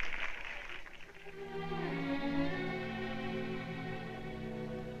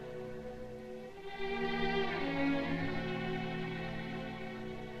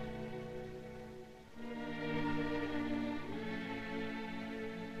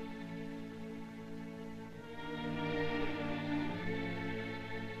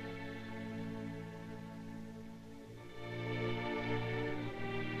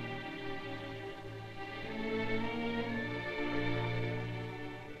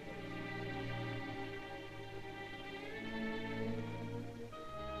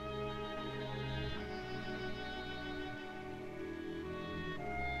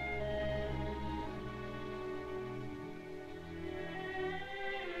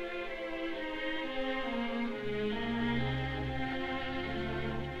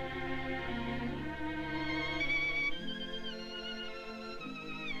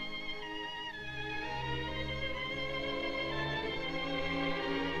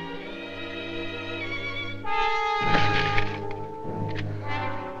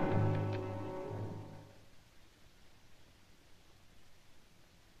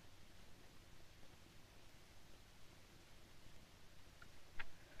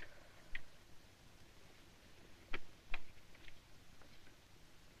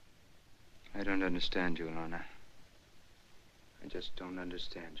 I don't understand you, Lorna. I just don't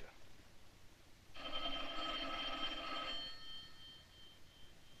understand you.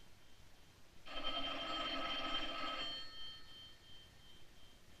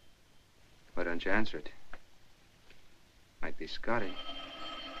 Why don't you answer it? Might be Scotty.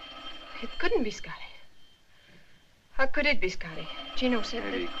 It couldn't be Scotty. How could it be Scotty? Gino said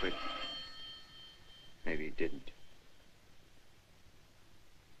Maybe he quit. Maybe he didn't.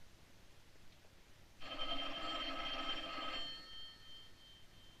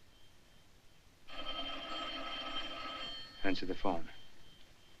 Answer the phone.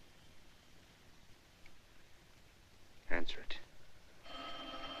 Answer it.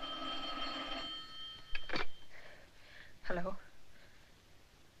 Hello?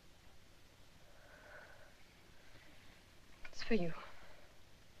 It's for you.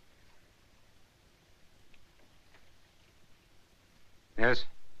 Yes?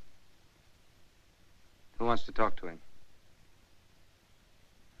 Who wants to talk to him?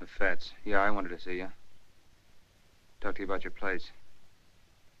 The Fats. Yeah, I wanted to see you. Talk to you about your place.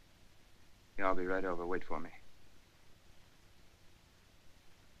 Yeah, I'll be right over. Wait for me.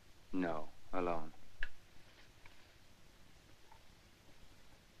 No, alone.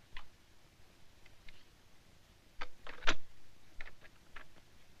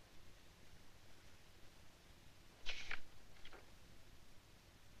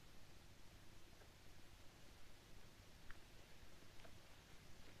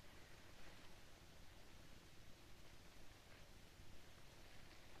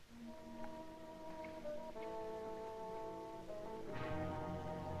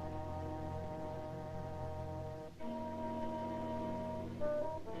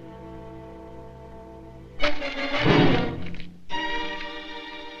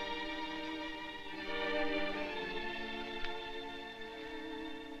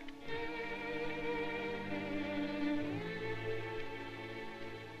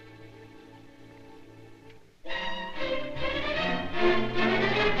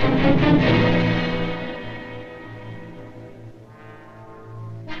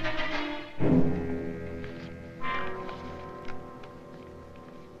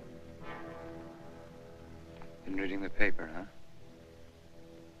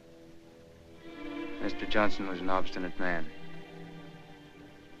 Johnson was an obstinate man.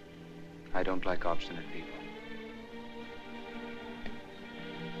 I don't like obstinate people.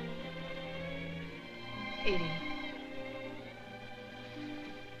 Eating.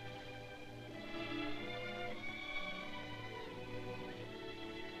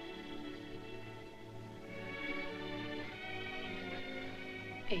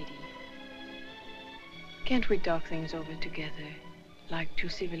 Can't we talk things over together, like two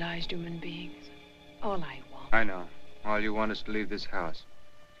civilized human beings? All I want. I know. All you want is to leave this house.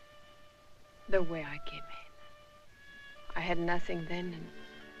 The way I came in. I had nothing then, and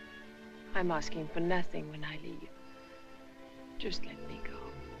I'm asking for nothing when I leave. Just let me go.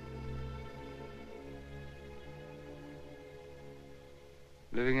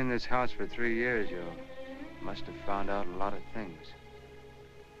 Living in this house for 3 years, you must have found out a lot of things.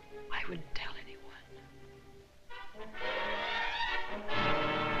 I wouldn't tell anyone.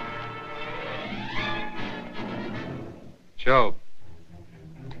 Joe.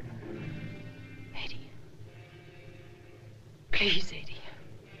 Eddie. Please, Eddie.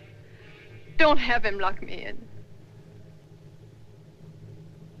 Don't have him lock me in.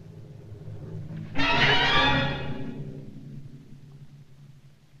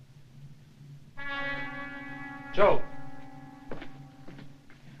 Joe.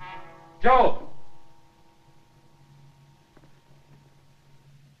 Joe.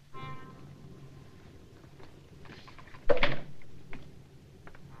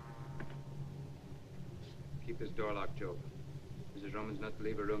 Keep this door locked, Joe. Mrs. Roman's not to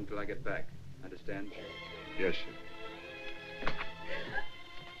leave her room till I get back. Understand? Yes, sir.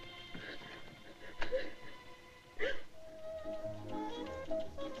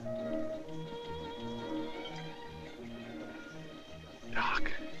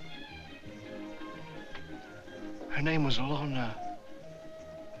 Doc. Her name was Lorna.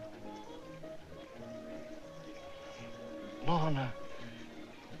 Lorna.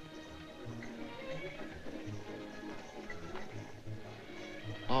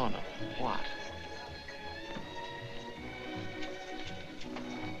 Lorna, what?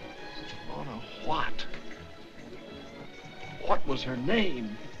 Lorna, what? What was her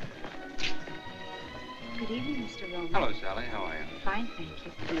name? Good evening, Mr. Roman. Hello, Sally. How are you? Fine, thank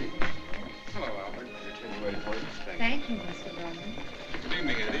you. Hello, Albert. Your waiting for you. Thank you, Mr. Roman. Good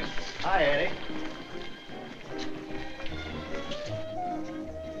evening, Eddie. Hi, Eddie.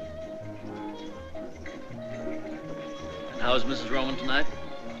 How's Mrs. Roman tonight?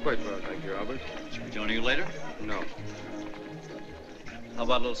 Quite well, thank you, Albert. She'll be joining you later? No. How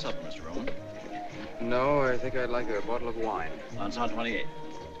about a little supper, Mr. Roman? No, I think I'd like a bottle of wine. Lanson 28.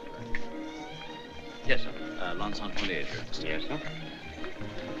 Yes, sir. Lanson 28, sir. Yes, sir.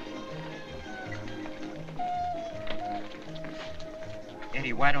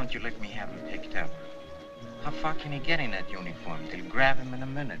 Eddie, why don't you let me have him picked up? How far can he get in that uniform? They'll grab him in a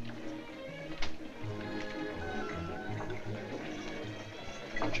minute.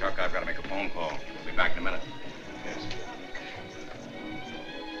 Chuck, I've got to make a phone call. I'll be back in a minute. Yes.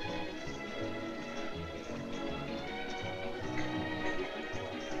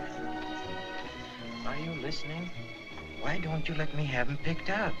 Are you listening? Why don't you let me have him picked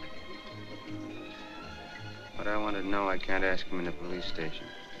up? What I want to know, I can't ask him in the police station.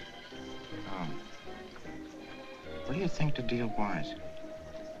 Oh. What do you think the deal was?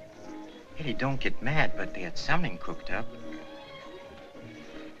 Eddie, don't get mad, but they had something cooked up.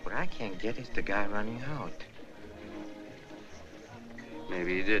 What I can't get is the guy running out.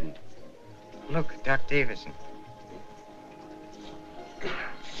 Maybe he didn't. Look, Doc Davison.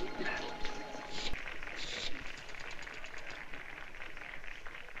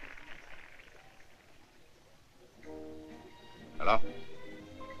 Hello?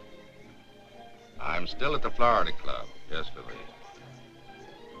 I'm still at the Florida Club. Yes, Louise.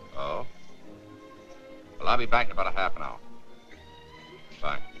 Oh? Well, I'll be back in about a half an hour.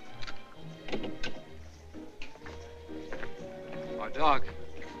 Bye. Oh, Doc.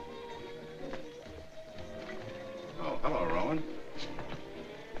 Oh, hello, Rowan.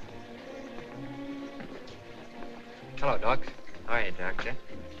 Hello, Doc. How are you, Doctor?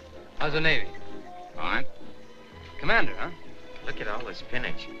 How's the Navy? Fine. Commander, huh? Look at all the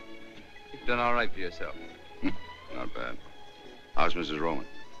spinach. You've done all right for yourself. Not bad. How's Mrs. Rowan?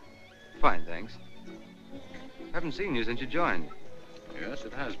 Fine, thanks. Haven't seen you since you joined. Yes,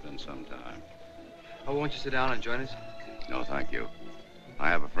 it has been some time. Oh, won't you sit down and join us? No, thank you. I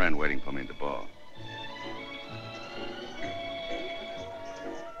have a friend waiting for me at the bar.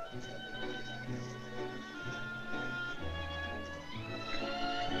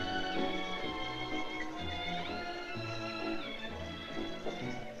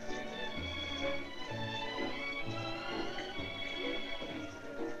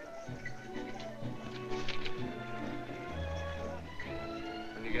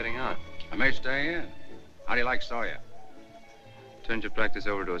 I may stay in. How do you like Sawyer? Turned your practice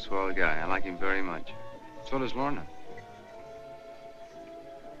over to a swell guy. I like him very much. So does Lorna.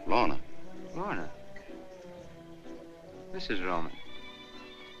 Lorna? Lorna? Mrs. Roman.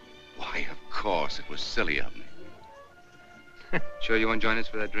 Why, of course. It was silly of me. Sure you won't join us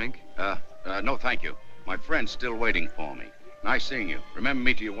for that drink? No, thank you. My friend's still waiting for me. Nice seeing you. Remember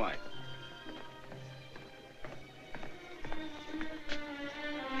me to your wife.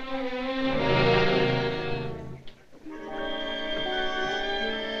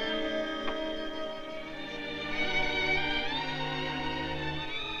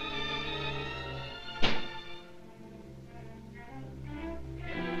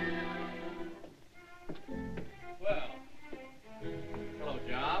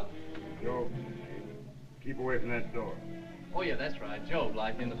 Keep away from that door. Oh, yeah, that's right. Job,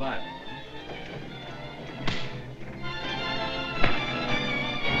 like in the Bible.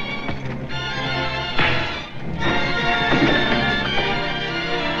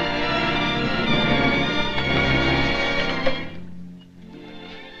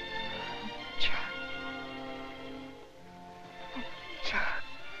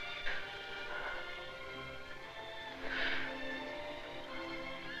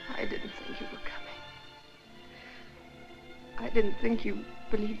 I didn't think you were coming. I didn't think you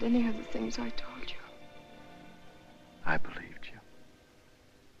believed any of the things I told you. I believed you.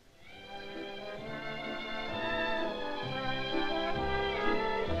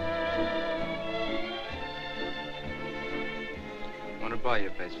 Want to buy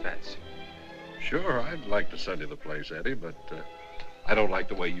your place, Fats? Sure, I'd like to sell you the place, Eddie, but I don't like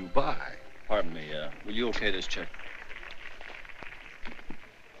the way you buy. Pardon me, will you okay this check?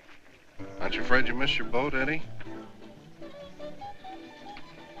 Aren't you afraid you missed your boat, Eddie?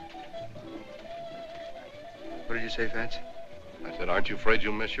 What did you say, Fats? I said, aren't you afraid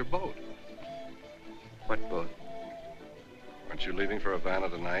you'll miss your boat? What boat? Aren't you leaving for Havana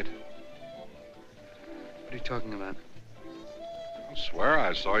tonight? What are you talking about? I swear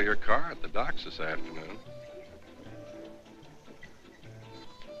I saw your car at the docks this afternoon.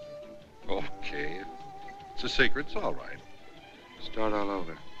 Okay. It's a secret. It's all right. Start all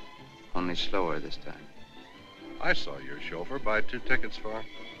over. Only slower this time. I saw your chauffeur buy 2 tickets for him.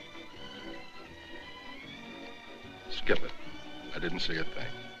 Skip it. I didn't see a thing.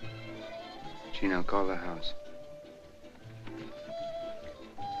 Gino, call the house.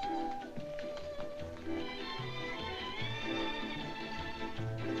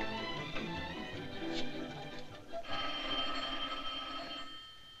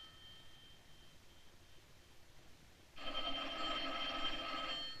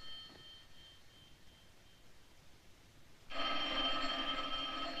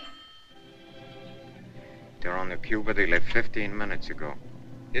 They're on the Cuba. They left 15 minutes ago.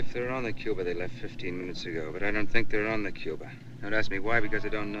 If they're on the Cuba, they left 15 minutes ago, but I don't think they're on the Cuba. Don't ask me why, because I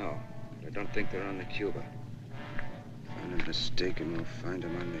don't know. But I don't think they're on the Cuba. Find a mistake and we'll find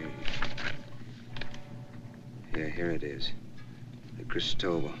them on the... Yeah, here it is. The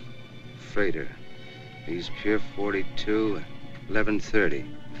Cristobal. Freighter. East Pier 42, 11:30.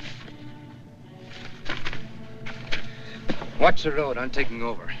 Watch the road. I'm taking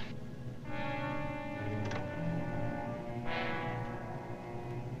over.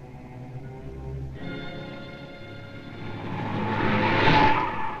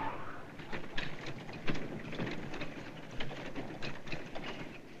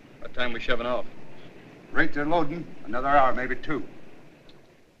 Time we shoving off? Rate they're loading. Another hour, maybe 2.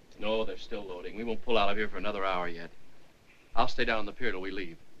 No, they're still loading. We won't pull out of here for another hour yet. I'll stay down on the pier till we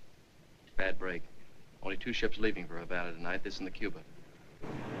leave. Bad break. Only 2 ships leaving for Havana tonight, this and the Cuba.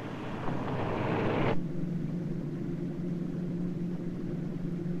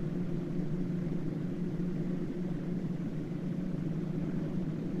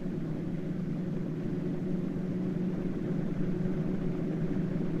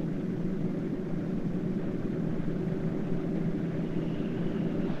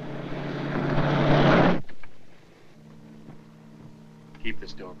 Keep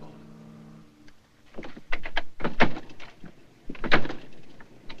this door bolted.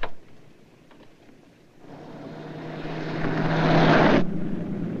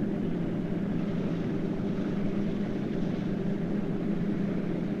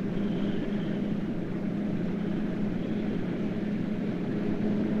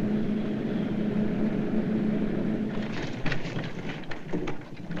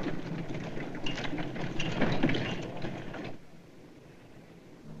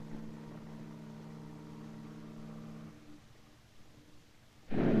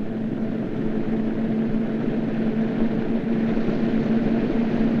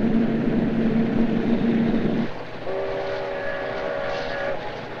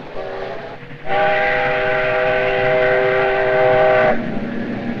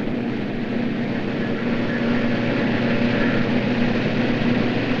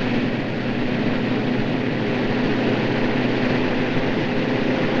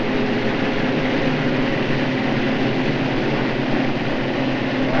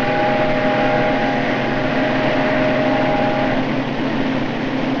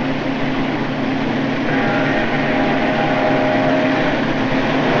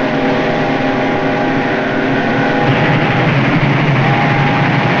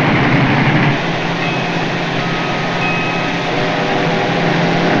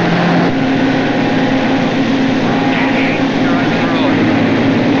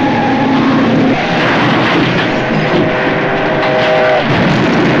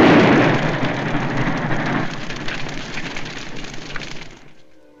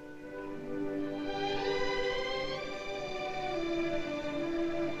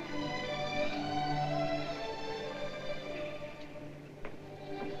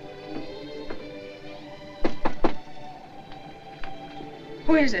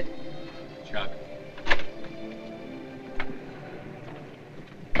 Who is it? Chuck.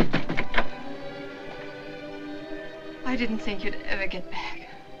 I didn't think you'd ever get back.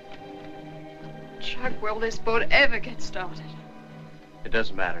 Chuck, will this boat ever get started? It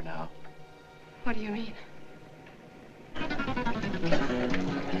doesn't matter now. What do you mean?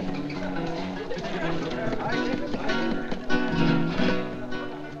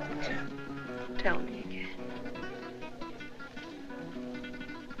 Tell me again.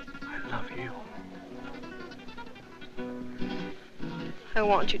 I love you. I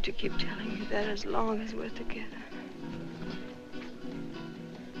want you to keep telling me that as long as we're together.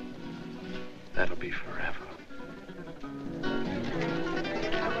 That'll be forever.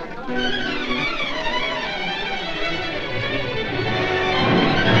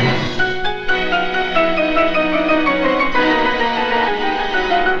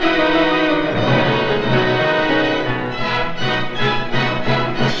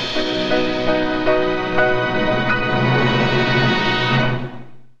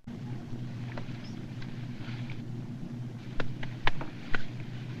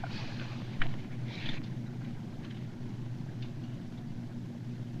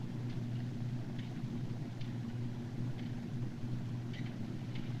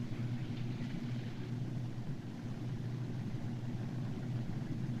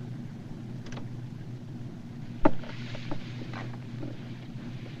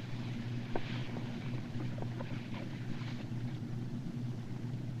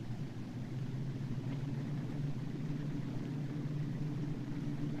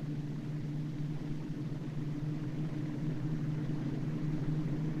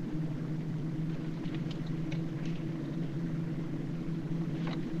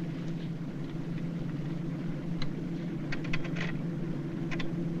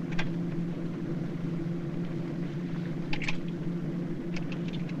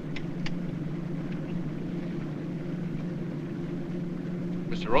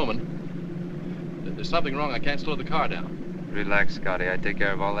 Roman, there's something wrong. I can't slow the car down. Relax, Scotty. I take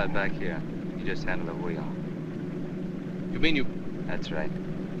care of all that back here. You just handle the wheel. You mean you... That's right.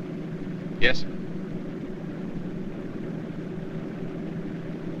 Yes, sir.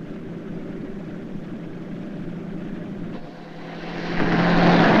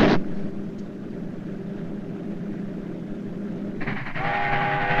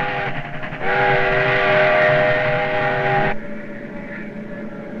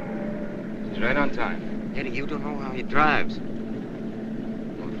 He's right on time. Eddie, you don't know how he drives.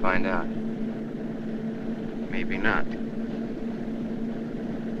 We'll find out. Maybe not.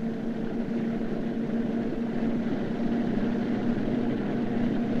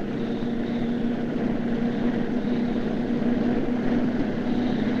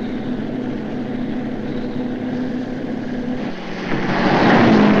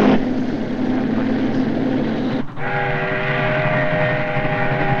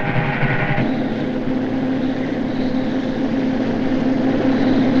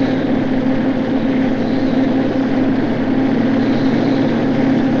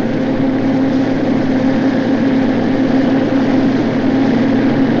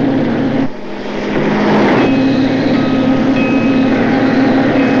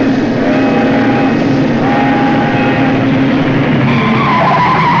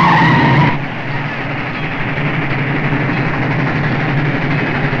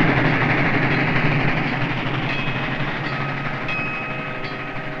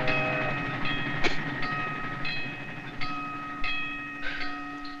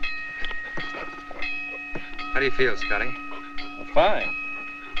 How do you feel, Scotty? Well, fine.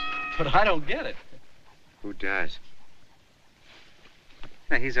 But I don't get it. Who does?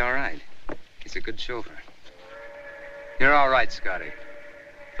 No, he's all right. He's a good chauffeur. You're all right, Scotty.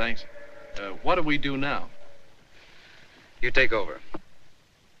 Thanks. What do we do now? You take over.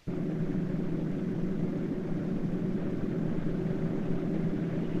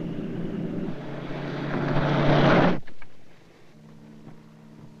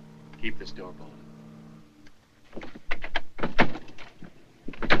 Keep this door bolted.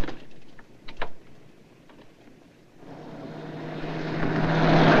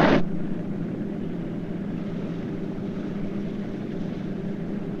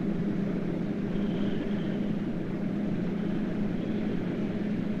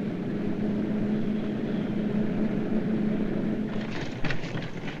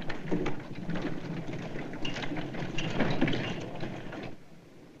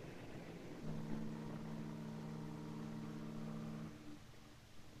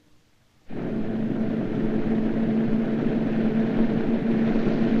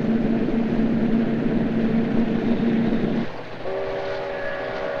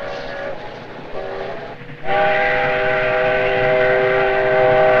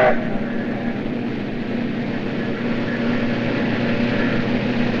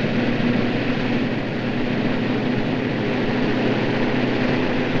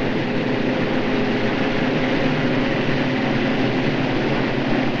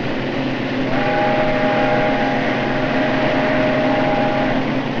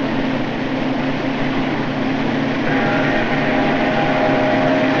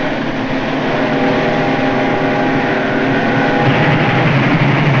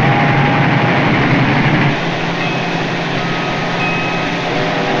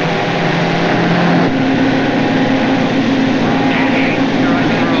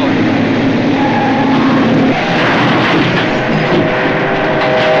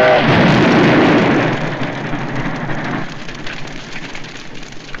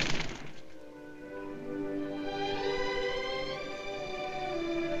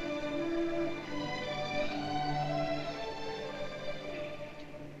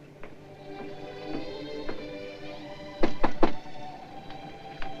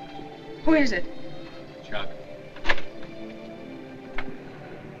 Who is it? Chuck.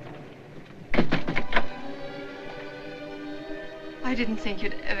 I didn't think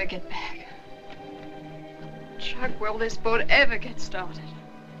you'd ever get back. Chuck, will this boat ever get started?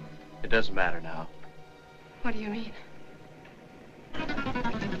 It doesn't matter now. What do you mean?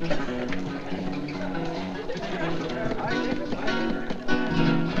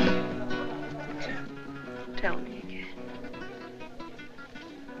 Tell me again.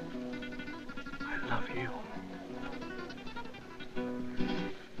 I love you.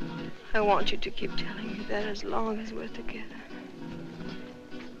 I want you to keep telling me that as long as we're together.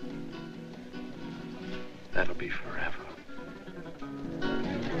 That'll be forever.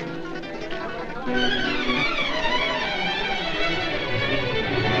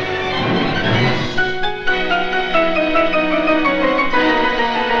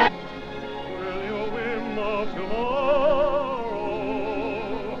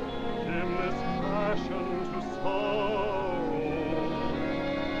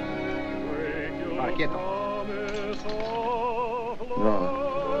 Quieto. Lorna.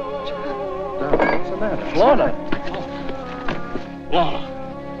 What's the matter? Lorna! Lorna!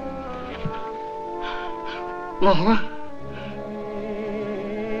 Lorna!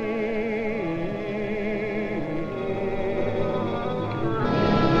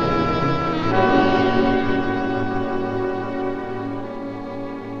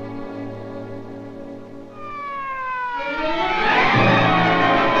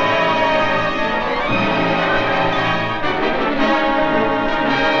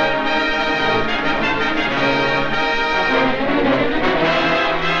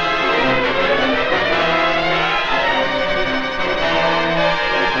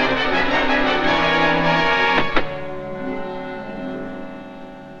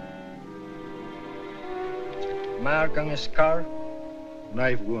 Mark on his car?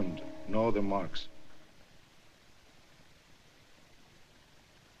 Knife wound. No other marks.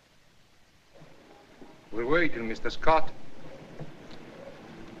 We're waiting, Mr. Scott.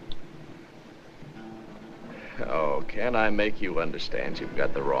 Oh, can I make you understand you've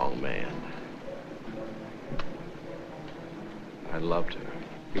got the wrong man? I loved her.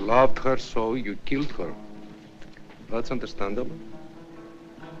 You loved her, so you killed her. That's understandable.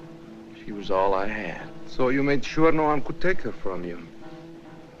 She was all I had. So you made sure no one could take her from you.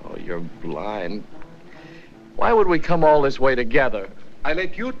 Oh, you're blind. Why would we come all this way together? I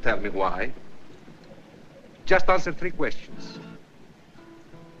let you tell me why. Just answer 3 questions.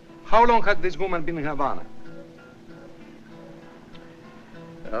 How long had this woman been in Havana?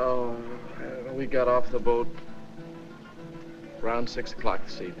 Oh, we got off the boat around 6 o'clock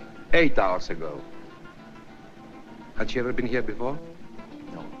this evening. 8 hours ago. Had she ever been here before?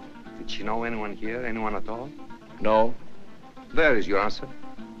 No. Did she know anyone here, anyone at all? No. There is your answer.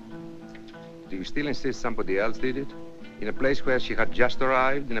 Do you still insist somebody else did it? In a place where she had just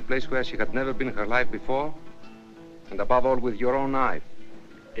arrived, in a place where she had never been in her life before? And above all, with your own knife.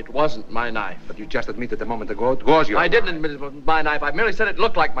 It wasn't my knife. But you just admitted a moment ago it was your knife. I didn't admit it was my knife. I merely said it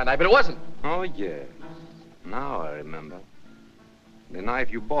looked like my knife, but it wasn't. Oh, yes. Now I remember. The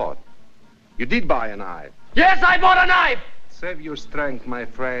knife you bought. You did buy a knife. Yes, I bought a knife! Save your strength, my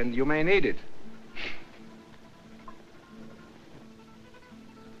friend. You may need it.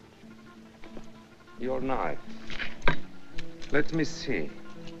 Your knife. Let me see.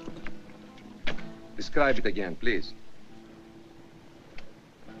 Describe it again, please.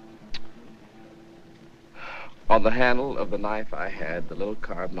 On the handle of the knife I had, the little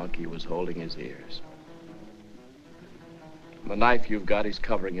carved monkey was holding his ears. The knife you've got, he's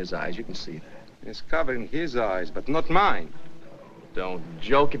covering his eyes. You can see that. He's covering his eyes, but not mine. Don't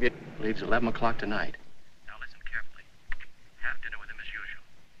joke if you... Leaves 11 o'clock tonight. Now listen carefully. Have dinner with him as usual.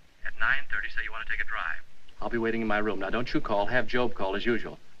 At 9:30, say you want to take a drive. I'll be waiting in my room. Now, don't you call. Have Job call as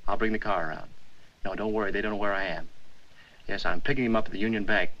usual. I'll bring the car around. No, don't worry. They don't know where I am. Yes, I'm picking him up at the Union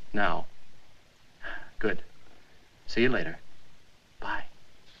Bank now. Good. See you later. Bye.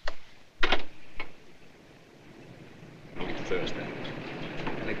 Thursday.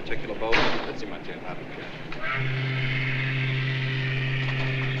 Any particular boat? Let's see my tin. I don't care.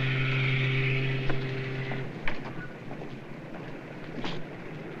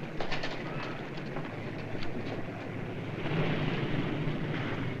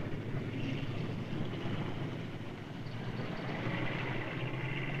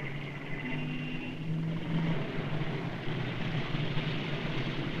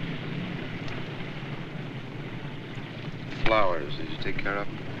 Flowers, did you take care of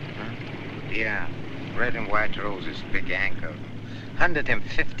them? Huh? Yeah, red and white roses, big anchor.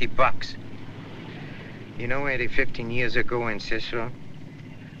 $150. You know, Eddie, 15 years ago in Cicero,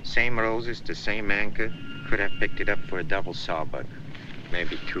 same roses, the same anchor, could have picked it up for a double sawbuck.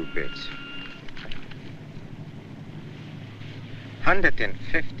 Maybe 2 bits.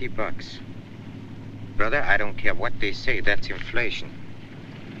 $150. Brother, I don't care what they say, that's inflation.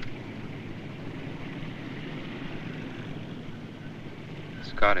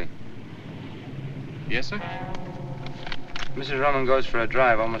 Scotty. Yes, sir? Mrs. Roman goes for a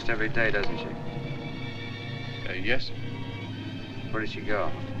drive almost every day, doesn't she? Yes, sir. Where does she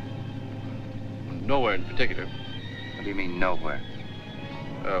go? Nowhere in particular. What do you mean, nowhere?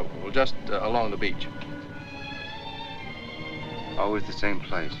 Well, just along the beach. Always the same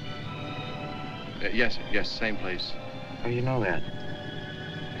place? Yes, sir. Yes, same place. How do you know that?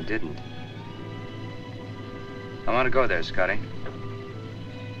 I didn't. I want to go there, Scotty.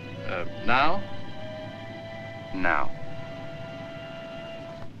 Now? Now.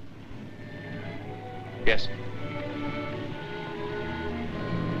 Yes, sir.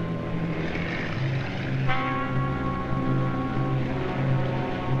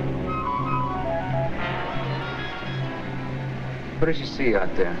 What did you see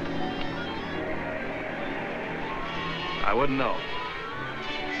out there? I wouldn't know.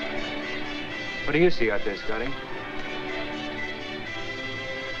 What do you see out there, Scotty?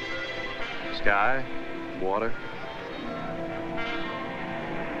 Sky, water.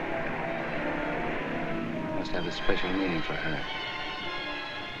 Must have a special meaning for her.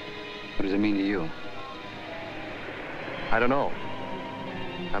 What does it mean to you? I don't know.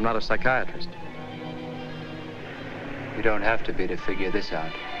 I'm not a psychiatrist. You don't have to be to figure this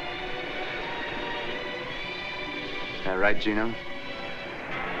out. Is that right, Gino?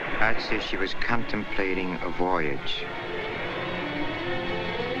 I'd say she was contemplating a voyage.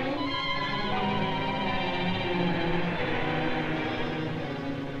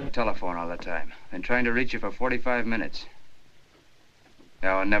 Telephone all the time. Been trying to reach you for 45 minutes.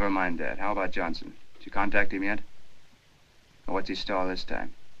 Oh, never mind that. How about Johnson? Did you contact him yet? Or what's he stall this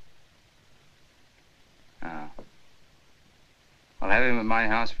time? Oh. I'll have him at my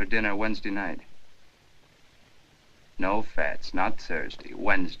house for dinner Wednesday night. No fats, not Thursday,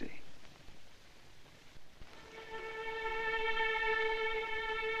 Wednesday.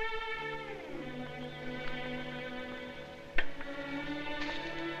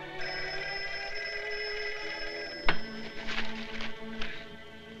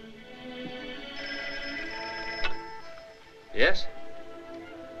 Yes?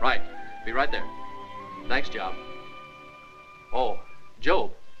 Right. Be right there. Thanks, Job. Oh,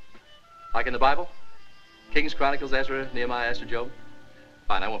 Job. Like in the Bible? Kings, Chronicles, Ezra, Nehemiah, Esther, Job?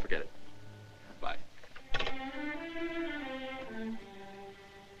 Fine, I won't forget it. Bye.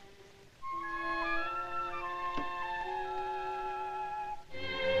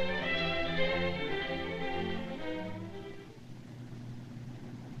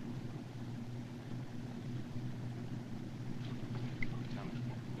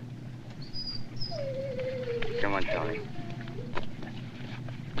 Come on, Tony.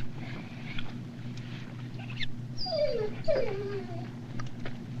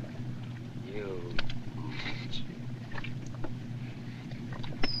 You.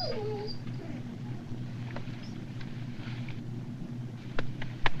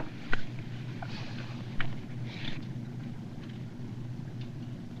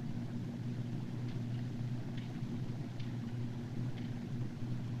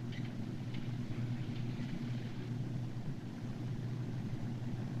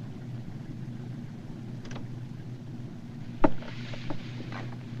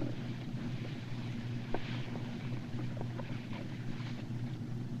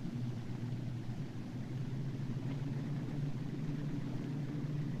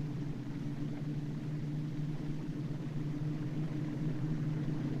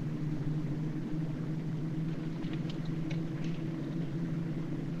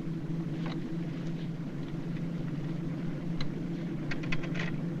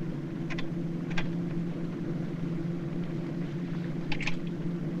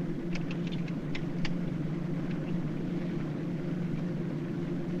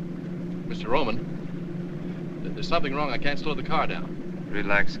 Mr. Roman, there's something wrong. I can't slow the car down.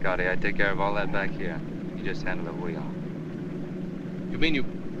 Relax, Scotty. I take care of all that back here. You just handle the wheel. You mean you...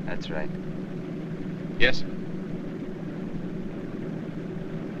 That's right. Yes, sir.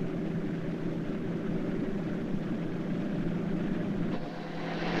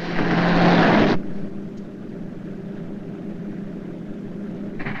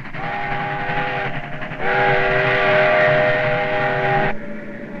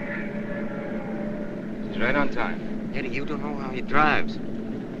 Drives.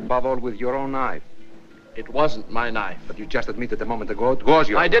 Above all, with your own knife. It wasn't my knife. But you just admitted a moment ago it was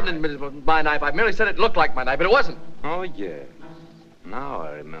your I knife. didn't admit it was my knife. I merely said it looked like my knife, but it wasn't. Oh, yes. Now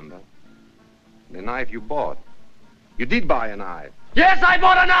I remember. The knife you bought. You did buy a knife. Yes, I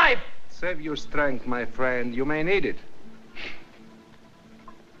bought a knife! Save your strength, my friend. You may need it.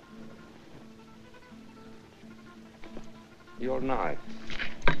 Your knife.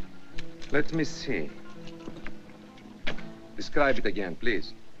 Let me see. Describe it again,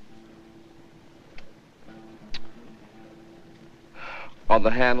 please. On the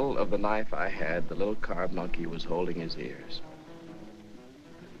handle of the knife I had, the little carved monkey was holding his ears.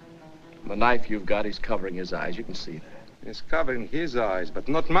 The knife you've got, he's covering his eyes. You can see that. He's covering his eyes, but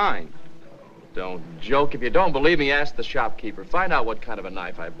not mine. Don't joke. If you don't believe me, ask the shopkeeper. Find out what kind of a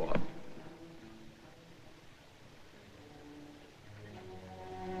knife I bought.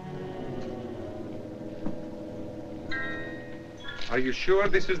 Are you sure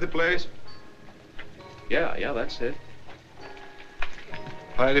this is the place? Yeah, that's it.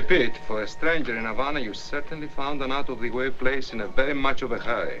 I repeat, for a stranger in Havana, you certainly found an out-of-the-way place in a very much of a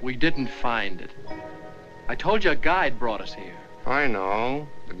hurry. We didn't find it. I told you a guide brought us here. I know.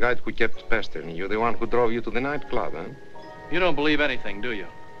 The guy who kept pestering you, the one who drove you to the nightclub, huh? You don't believe anything, do you?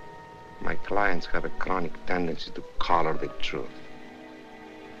 My clients have a chronic tendency to color the truth.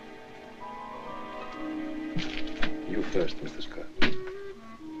 You first, Mr. Scott.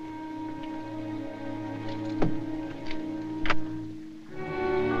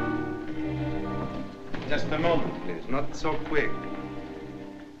 Just a moment, please. Not so quick.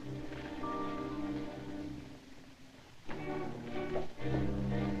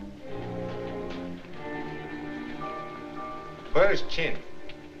 Where is Chin?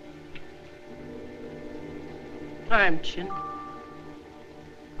 I'm Chin.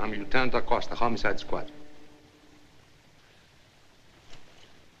 I'm Lieutenant Acosta, Homicide Squad.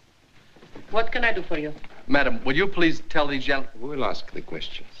 What can I do for you? Madam, would you please tell these gentlemen... We'll ask the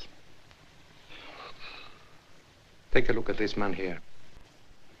questions. Take a look at this man here.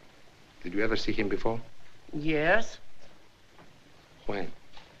 Did you ever see him before? Yes. When?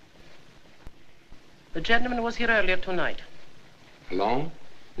 The gentleman was here earlier tonight. Alone?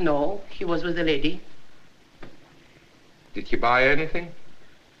 No, he was with a lady. Did he buy anything?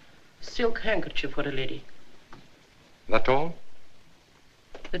 Silk handkerchief for a lady. That all?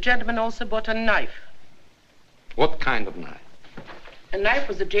 The gentleman also bought a knife. What kind of knife? A knife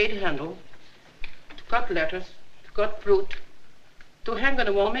with a jade handle. To cut letters, to cut fruit. To hang on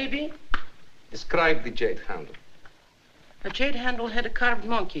a wall, maybe? Describe the jade handle. The jade handle had a carved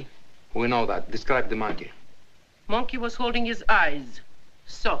monkey. We know that. Describe the monkey. Monkey was holding his eyes.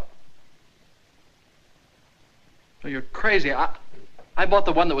 So. Oh, you're crazy. I bought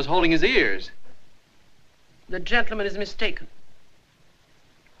the one that was holding his ears. The gentleman is mistaken.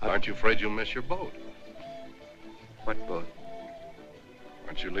 Aren't you afraid you'll miss your boat? What boat?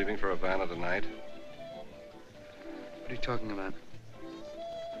 Aren't you leaving for Havana tonight? What are you talking about?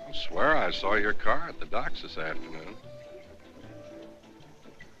 I swear I saw your car at the docks this afternoon.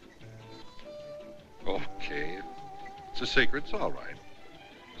 Okay. It's a secret. It's all right.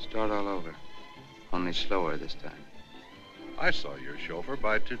 Start all over. Only slower this time. I saw your chauffeur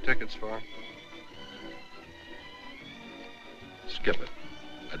buy 2 tickets for him. Skip it.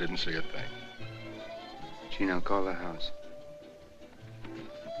 I didn't see a thing. Gino, call the house.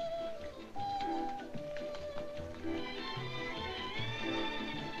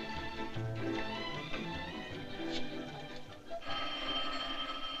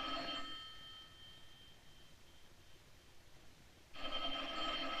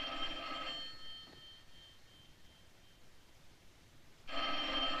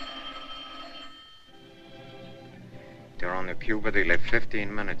 They're on the Cuba. They left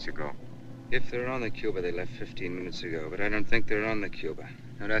 15 minutes ago. If they're on the Cuba, they left 15 minutes ago, but I don't think they're on the Cuba.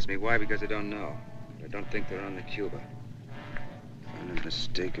 Don't ask me why, because I don't know. But I don't think they're on the Cuba. Find a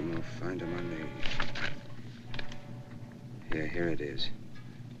mistake and we'll find them on the... Yeah, here it is.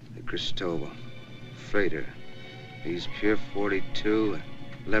 The Cristobal. Freighter. East Pier 42,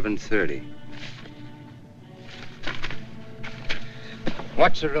 11:30.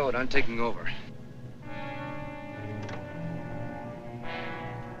 Watch the road. I'm taking over.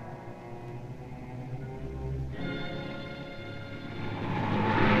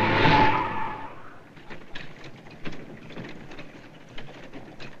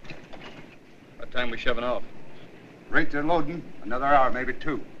 Time we shoving off? Rate they're loading. Another hour, maybe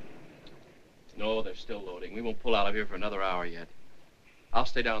 2. No, they're still loading. We won't pull out of here for another hour yet. I'll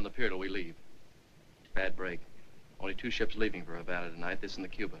stay down on the pier till we leave. Bad break. Only 2 ships leaving for Havana tonight, this and the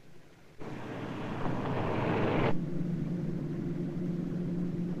Cuba.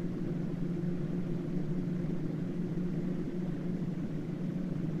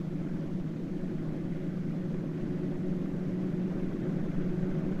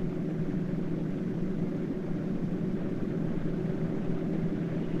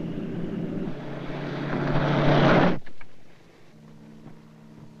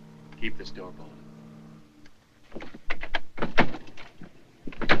 Keep this door bolted.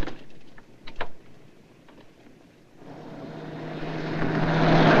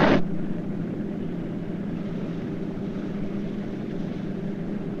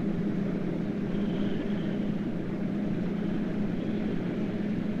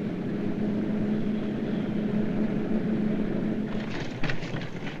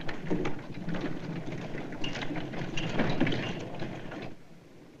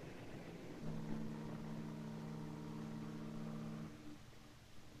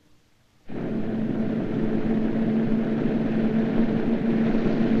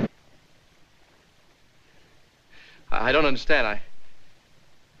 I don't understand.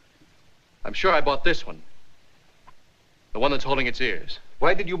 I'm sure I bought this one. The one that's holding its ears.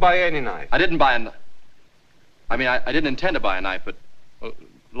 Why did you buy any knife? I didn't buy a knife. I mean, I didn't intend to buy a knife, but well,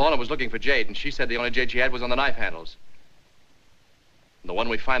 Lorna was looking for jade, and she said the only jade she had was on the knife handles. And the one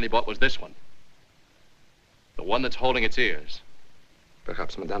we finally bought was this one. The one that's holding its ears.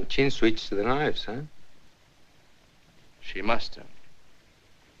 Perhaps Madame Chin switched to the knives, huh? She must have.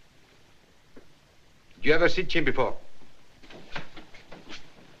 Did you ever see Chin before?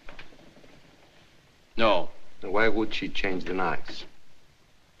 No. Then why would she change the knives?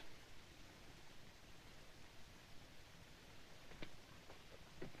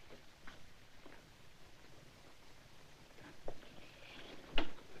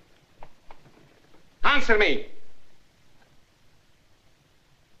 Answer me!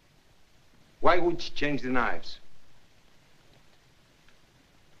 Why would she change the knives?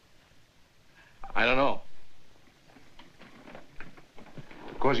 I don't know.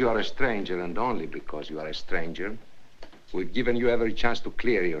 Because you are a stranger, and only because you are a stranger, we've given you every chance to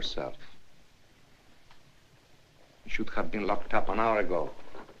clear yourself. You should have been locked up an hour ago.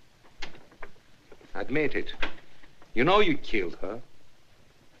 Admit it. You know you killed her.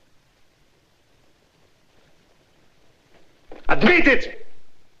 Admit it!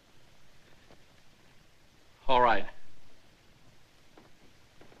 All right.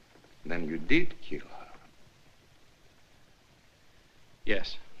 Then you did kill her.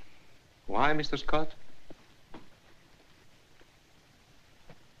 Yes. Why, Mr. Scott?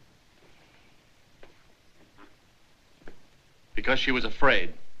 Because she was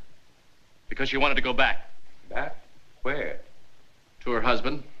afraid. Because she wanted to go back. Back? Where? To her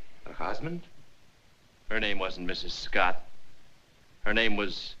husband. Her husband? Her name wasn't Mrs. Scott. Her name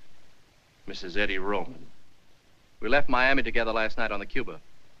was Mrs. Eddie Roman. We left Miami together last night on the Cuba.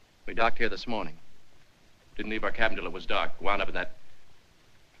 We docked here this morning. Didn't leave our cabin till it was dark. Wound up in that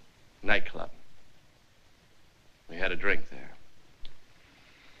nightclub. We had a drink there.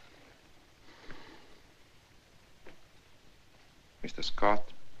 Mr. Scott,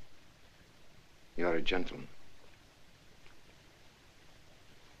 you are a gentleman.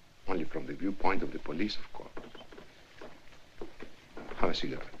 Only from the viewpoint of the police, of course. Have a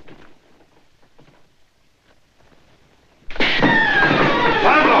cigarette.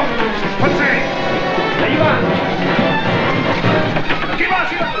 Pablo! José! Ahí va! ¡Aquí va,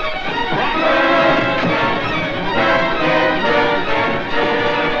 aquí va!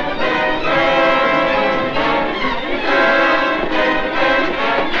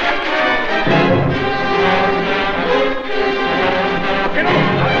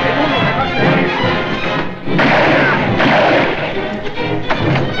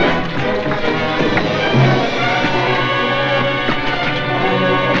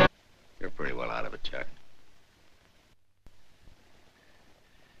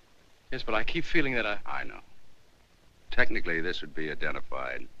 Yes, but I keep feeling that I know. Technically, this would be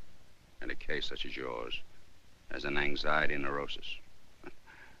identified in a case such as yours as an anxiety neurosis.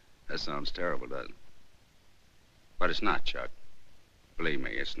 That sounds terrible, doesn't it? But it's not, Chuck. Believe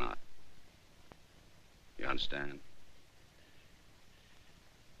me, it's not. You understand?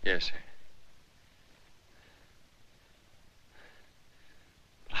 Yes, sir.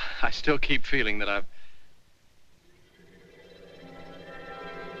 I still keep feeling that I've...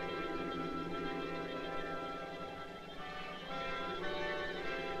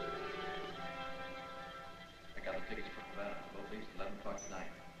 I got the tickets for Havana for both days at 11 o'clock tonight.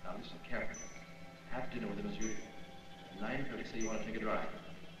 Now listen carefully. Have dinner with him as usual. At 9:30, say you want to take a drive.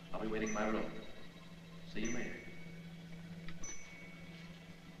 I'll be waiting in my room. See you later.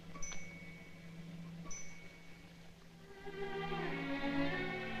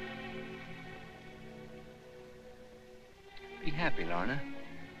 Be happy, Lorna.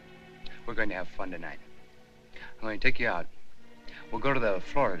 We're going to have fun tonight. I'm going to take you out. We'll go to the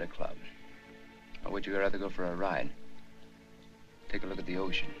Florida Club. Or would you rather go for a ride? Take a look at the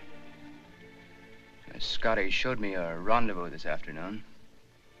ocean. Scotty showed me a rendezvous this afternoon.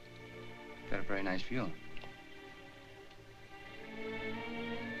 Got a very nice view.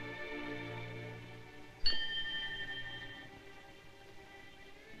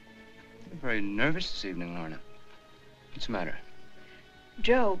 You're very nervous this evening, Lorna. What's the matter?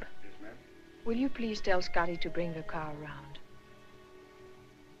 Job, will you please tell Scotty to bring the car around?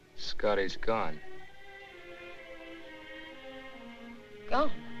 Scotty's gone.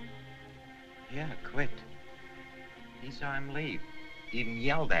 Gone? Yeah, quit. He saw him leave. Even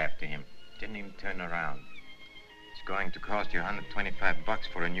yelled after him. Didn't even turn around. It's going to cost you $125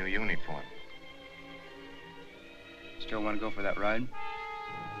 for a new uniform. Still want to go for that ride?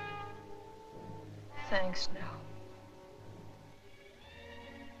 Thanks, no.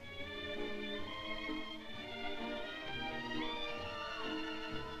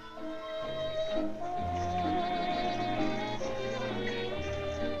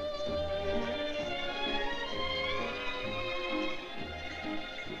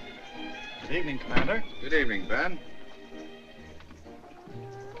 Good evening, Commander. Good evening, Ben.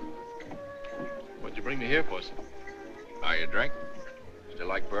 What'd you bring me here for, sir? Are you drink? Still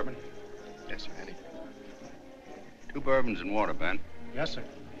like bourbon? Yes, sir, Eddie. 2 bourbons and water, Ben. Yes, sir.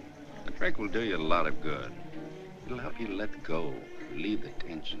 The drink will do you a lot of good. It'll help you let go, relieve the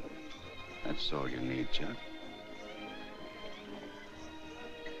tension. That's all you need, Chuck.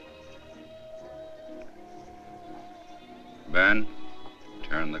 Ben,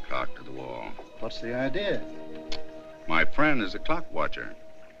 turn the clock to the wall. What's the idea? My friend is a clock watcher.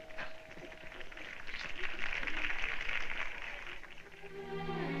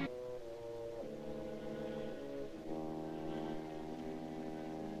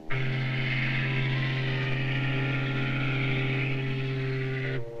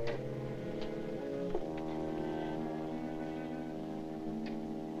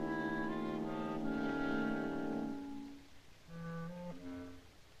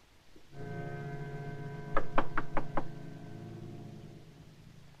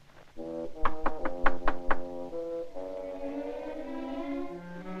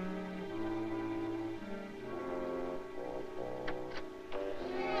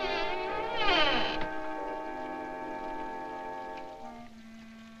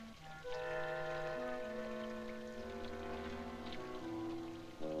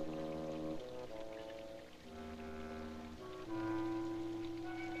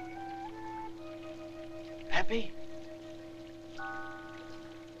 Happy?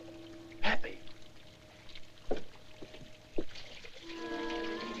 Happy?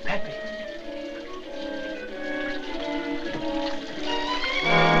 Happy?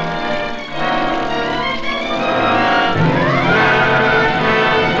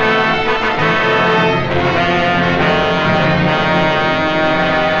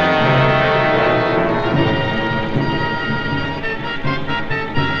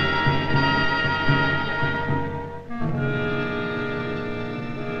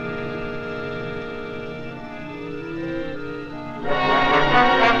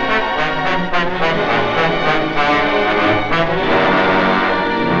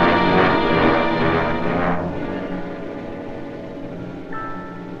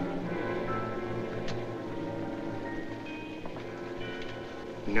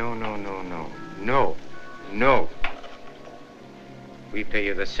 No. We pay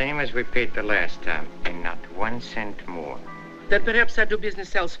you the same as we paid the last time, and not 1 cent more. Then perhaps I do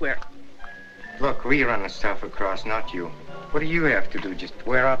business elsewhere. Look, we run the stuff across, not you. What do you have to do? Just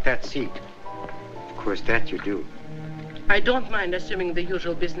wear out that seat. Of course, that you do. I don't mind assuming the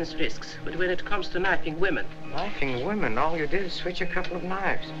usual business risks, but when it comes to knifing women... Knifing women? All you did is switch a couple of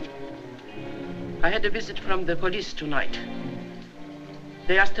knives. I had a visit from the police tonight.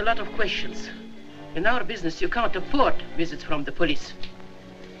 They asked a lot of questions. In our business, you can't afford visits from the police.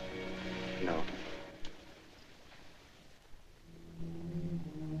 No.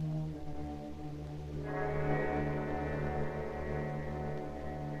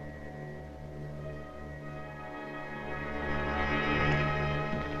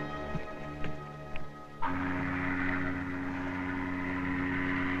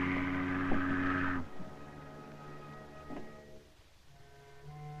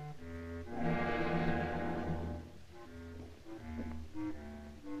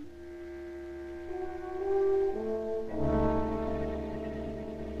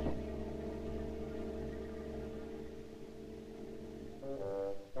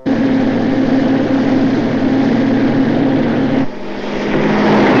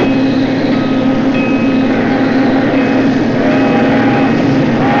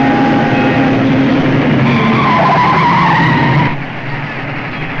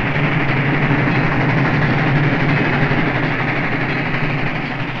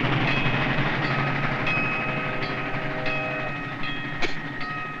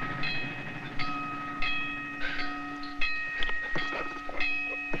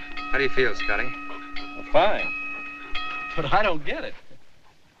 How do you feel, Scotty? Well, fine. But I don't get it.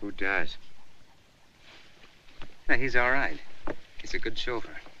 Who does? Yeah, he's all right. He's a good chauffeur.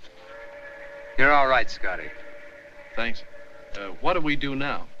 You're all right, Scotty. Thanks. What do we do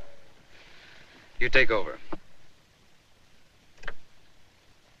now? You take over.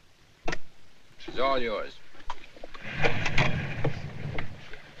 She's all yours.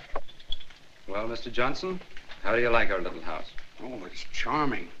 Well, Mr. Johnson, how do you like our little house? Oh, it's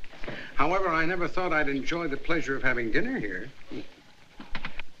charming. However, I never thought I'd enjoy the pleasure of having dinner here.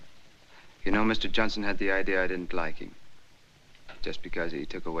 You know, Mr. Johnson had the idea I didn't like him. Just because he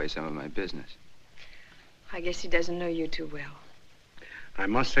took away some of my business. I guess he doesn't know you too well. I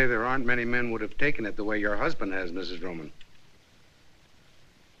must say there aren't many men would have taken it the way your husband has, Mrs. Roman.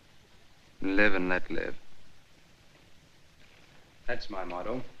 Live and let live. That's my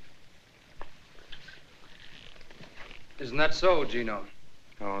motto. Isn't that so, Gino?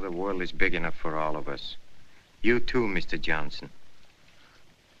 Oh, the world is big enough for all of us. You too, Mr. Johnson.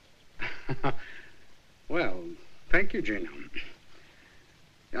 Well, thank you, Gino.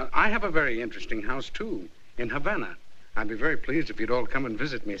 I have a very interesting house, too, in Havana. I'd be very pleased if you'd all come and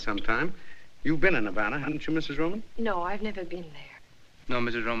visit me sometime. You've been in Havana, haven't you, Mrs. Roman? No, I've never been there. No,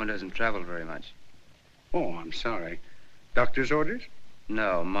 Mrs. Roman doesn't travel very much. Oh, I'm sorry. Doctor's orders?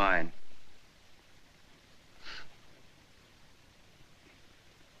 No, mine.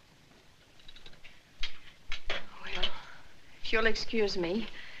 Well, if you'll excuse me,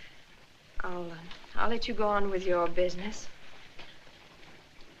 I'll let you go on with your business.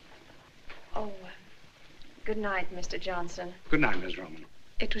 Oh, good night, Mr. Johnson. Good night, Miss Roman.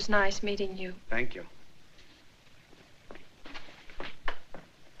 It was nice meeting you. Thank you.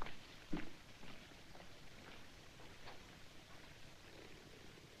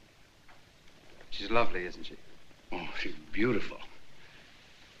 She's lovely, isn't she? Oh, she's beautiful.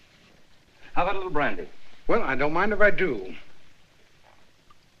 How about a little brandy? Well, I don't mind if I do.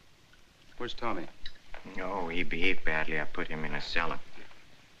 Where's Tommy? No, he behaved badly. I put him in a cellar.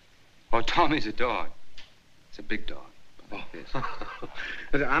 Oh, Tommy's a dog. It's a big dog. Like this.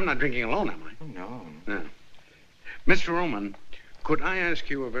 I'm not drinking alone, am I? No. No. Mr. Roman, could I ask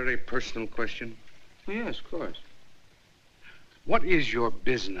you a very personal question? Oh, yes, of course. What is your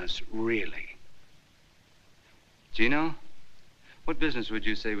business, really? Gino, what business would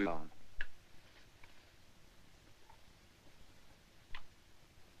you say we are?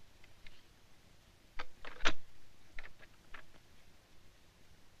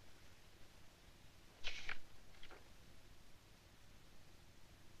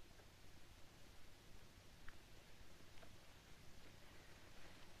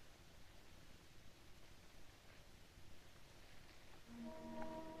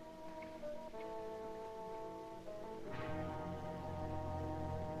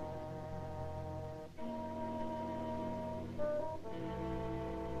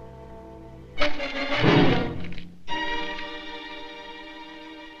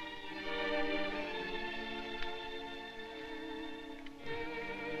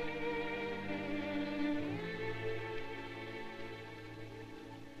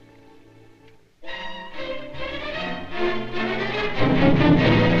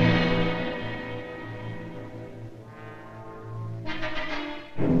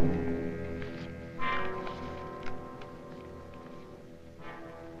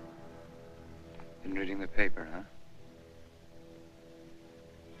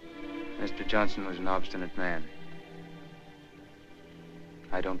 Johnson was an obstinate man.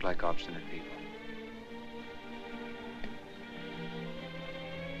 I don't like obstinate people.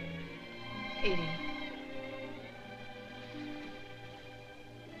 Edie.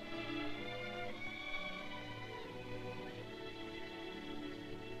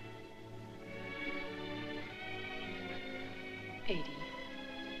 Edie.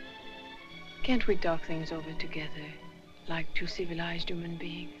 Can't we talk things over together, like two civilized human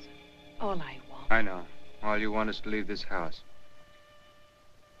beings? All I want. I know. All you want is to leave this house.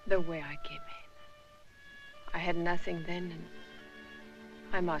 The way I came in. I had nothing then, and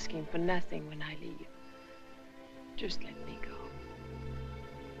I'm asking for nothing when I leave. Just let me go.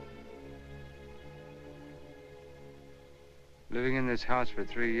 Living in this house for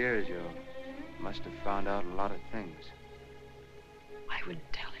 3 years, you must have found out a lot of things. I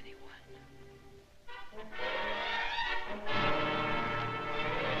wouldn't tell anyone.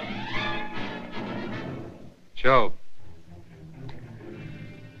 Joe.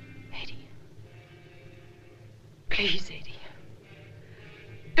 Eddie. Please, Eddie.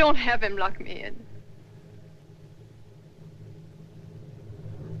 Don't have him lock me in.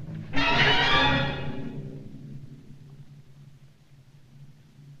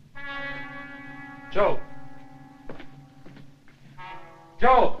 Joe.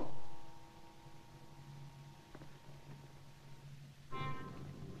 Joe.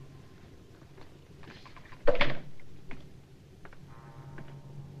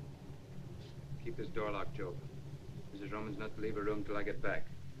 Keep this door locked, Joe. Mrs. Roman's not to leave her room till I get back.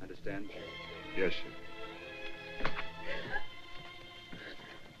 Understand? Yes, sir.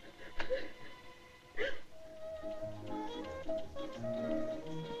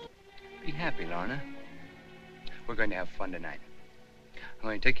 Be happy, Lorna. We're going to have fun tonight. I'm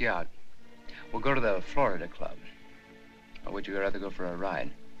going to take you out. We'll go to the Florida Club. Or would you rather go for a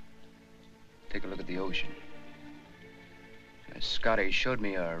ride? Take a look at the ocean. Scotty showed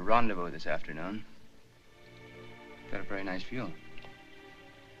me a rendezvous this afternoon. Got a very nice view.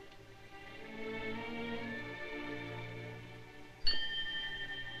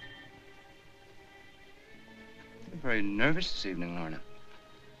 very nervous this evening, Lorna.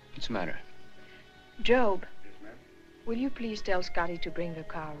 What's the matter? Job, will you please tell Scotty to bring the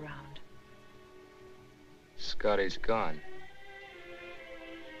car around? Scotty's gone.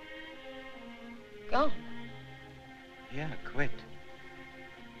 Gone? Yeah, quit.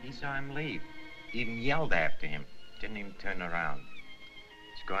 He saw him leave. Even yelled after him. Didn't even turn around.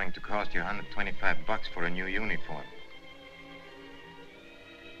 It's going to cost you $125 for a new uniform.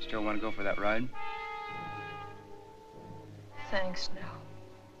 Still want to go for that ride? Thanks, no.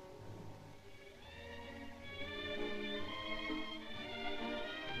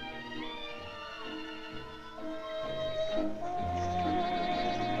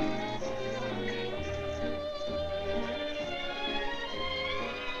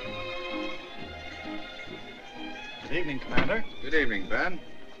 Good evening, Commander. Good evening, Ben.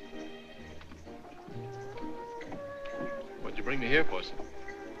 What'd you bring me here for, sir?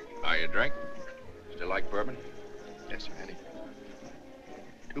 How you drink? Still like bourbon? Yes, sir, Eddie.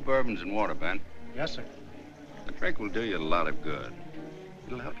 2 bourbons and water, Ben. Yes, sir. A drink will do you a lot of good.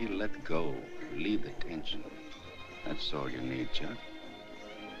 It'll help you let go, relieve the tension. That's all you need, Chuck.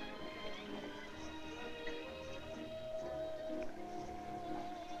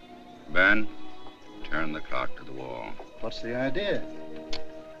 Ben, turn the clock to the wall. What's the idea?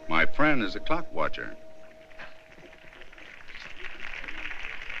 My friend is a clock watcher.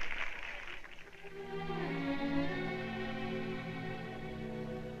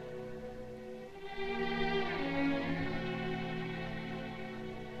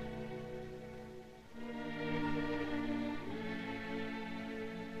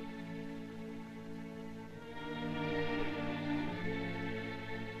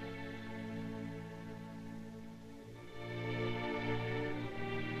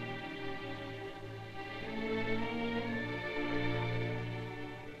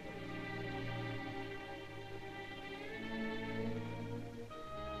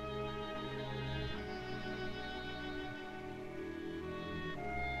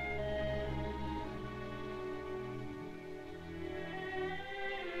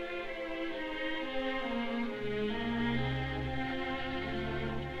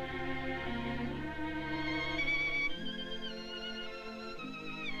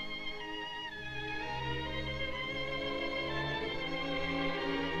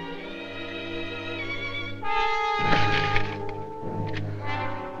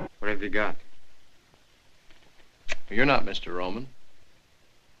 What have you got? You're not Mr. Roman.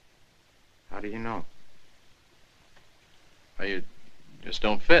 How do you know? Well, you just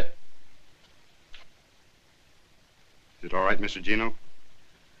don't fit. Is it all right, Mr. Gino?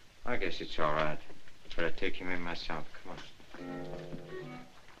 I guess it's all right. But I'd take him in myself. Come on.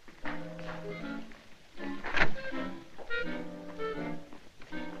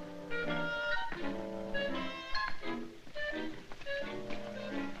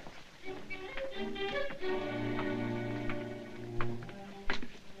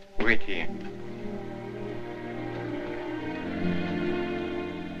 Wait here.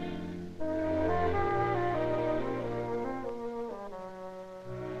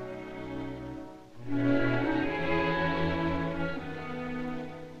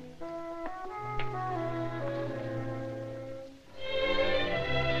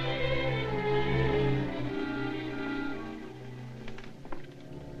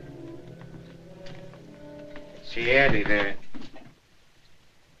 See Eddie there.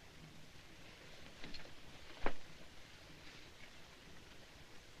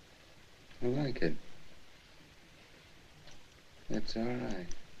 I like it. That's all right.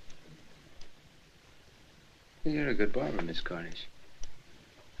 You're a good barber, Miss Cornish.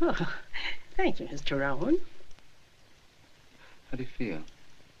 Oh, thank you, Mr. Rowan. How do you feel?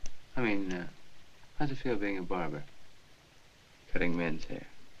 I mean, how's it feel being a barber? Cutting men's hair.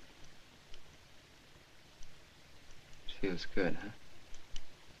 It feels good, huh?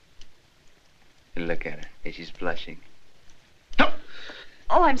 And look at her. Hey, she's blushing.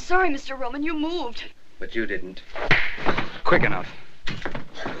 Oh, I'm sorry, Mr. Roman. You moved. But you didn't. Quick enough.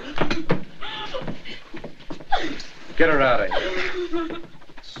 Get her out of here.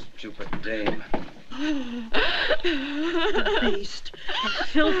 Stupid dame. The beast. The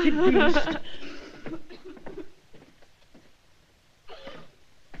filthy beast.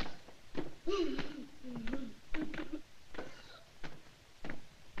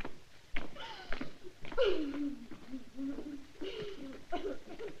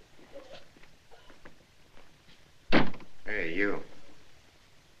 Hey, you.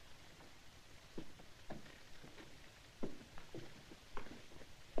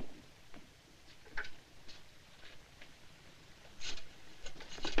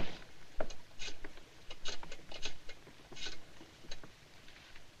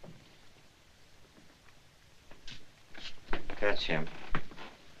 him.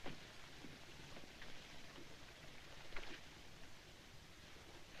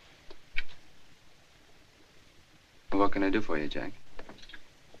 Well, what can I do for you, Jack?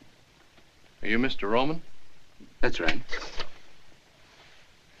 Are you Mr. Roman? That's right.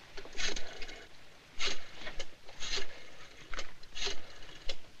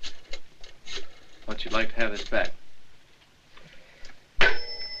 But you'd like to have this back.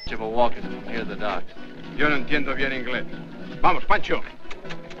 If we'll walk it near the dock. Yo no entiendo bien inglés. Vamos, Pancho.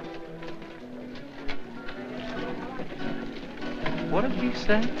 What did he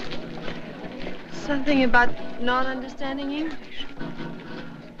say? Something about not understanding English.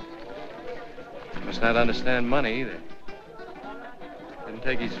 Must not understand money either. Didn't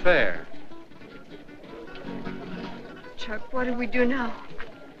take his fare. Chuck, what do we do now?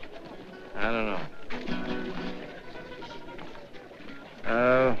 I don't know.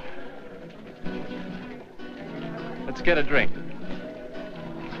 Let's get a drink.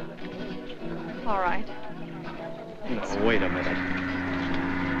 All right. No, wait a minute.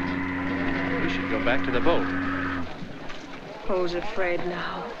 We should go back to the boat. Who's afraid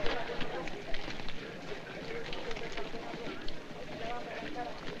now?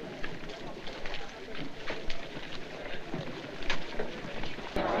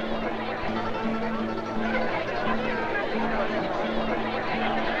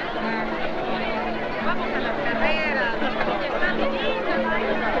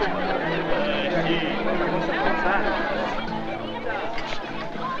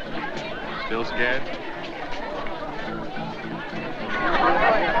 Still scared?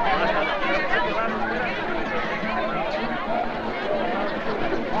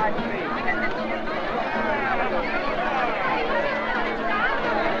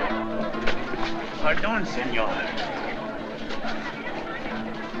 Pardon, senor.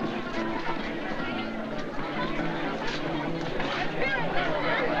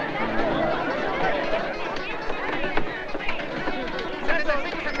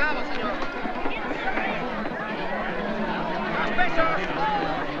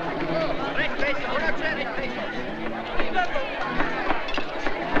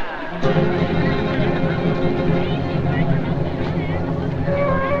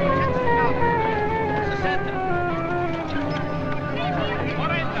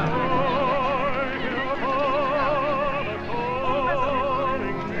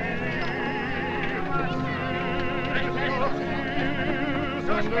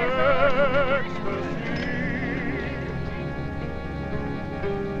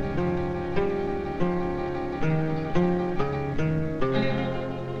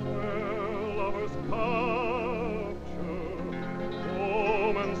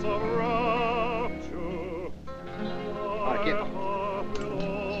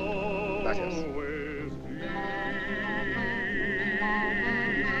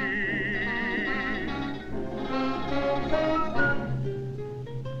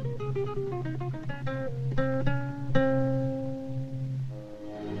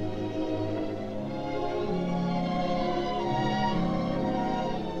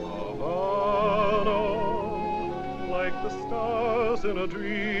 In a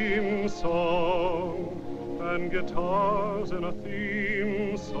dream song and guitars in a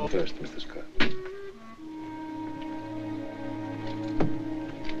theme song. First, Mr. Scott.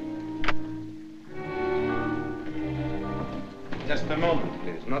 Just a moment,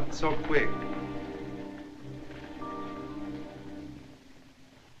 please. Not so quick.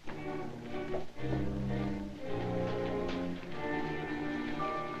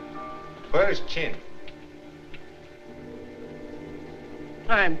 Where is Chin?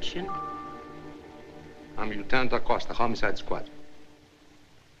 I'm Chin. I'm Lieutenant Acosta, Homicide Squad.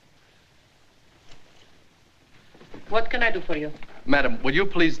 What can I do for you? Madam, will you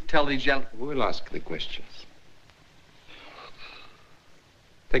please tell these gentlemen? We'll ask the questions.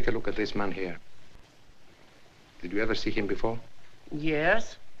 Take a look at this man here. Did you ever see him before?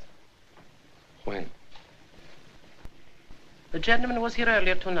 Yes. When? The gentleman was here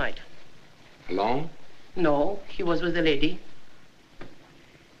earlier tonight. Alone? No, he was with a lady.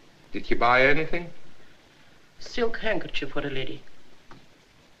 Did he buy anything? Silk handkerchief for a lady.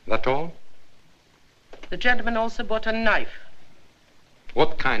 That all? The gentleman also bought a knife.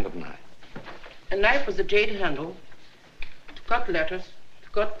 What kind of knife? A knife with a jade handle. To cut letters, to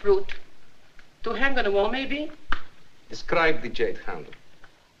cut fruit. To hang on a wall, maybe? Describe the jade handle.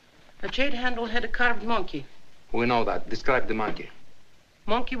 The jade handle had a carved monkey. We know that. Describe the monkey.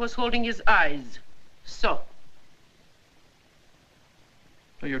 Monkey was holding his eyes. So.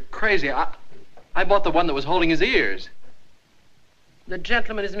 Oh, you're crazy. I bought the one that was holding his ears. The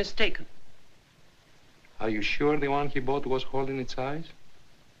gentleman is mistaken. Are you sure the one he bought was holding its size?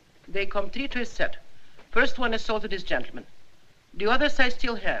 They come 3 to a set. First one is sold to this gentleman. The others I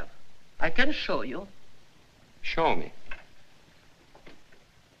still have. I can show you. Show me.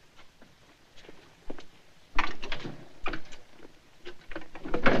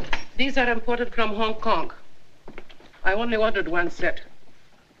 These are imported from Hong Kong. I only ordered 1 set.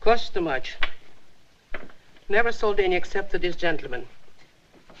 Cost too much. Never sold any except to this gentleman.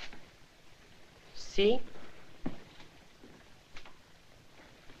 See?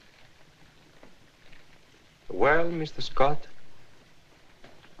 Well, Mr. Scott?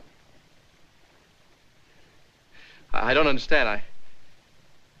 I don't understand.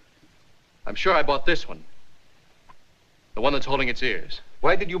 I'm sure I bought this one. The one that's holding its ears.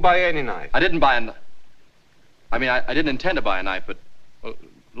 Why did you buy any knife? I didn't buy a knife. I mean, I didn't intend to buy a knife, but well,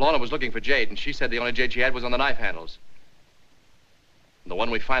 Lorna was looking for jade, and she said the only jade she had was on the knife handles. And the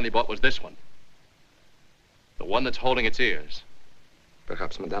one we finally bought was this one. The one that's holding its ears.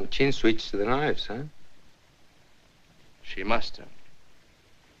 Perhaps Madame Chin switched to the knives, huh? She must have.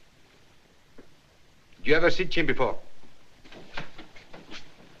 Did you ever see Chin before?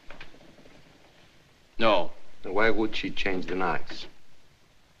 No. Then why would she change the knives?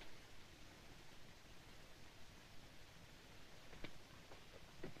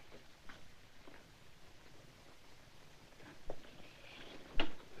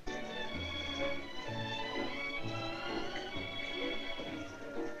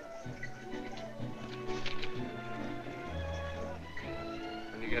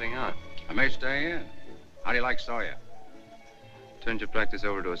 Getting on. I may stay in. How do you like Sawyer? Turned your practice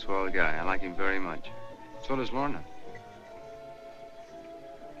over to a swell guy. I like him very much. So does Lorna.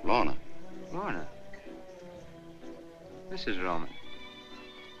 Lorna? Lorna? Mrs. Roman.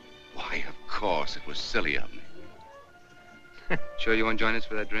 Why, of course. It was silly of me. Sure you won't join us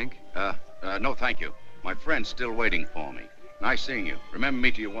for that drink? No, thank you. My friend's still waiting for me. Nice seeing you. Remember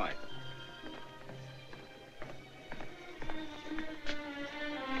me to your wife.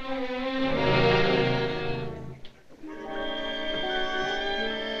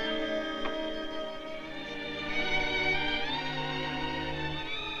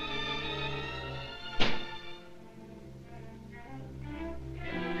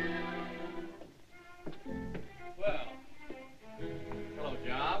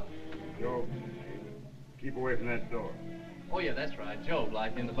 Keep away from that door. Oh, yeah, that's right. Job,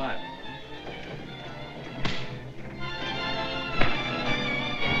 like in the Bible.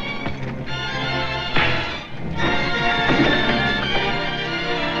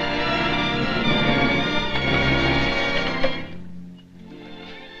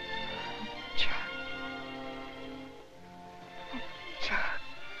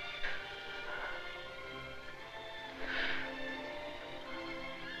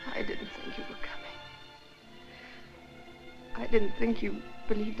 I didn't think you were coming. I didn't think you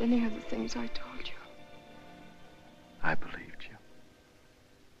believed any of the things I told you. I believed you.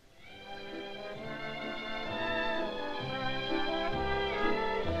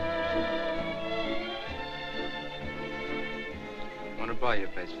 Want to buy your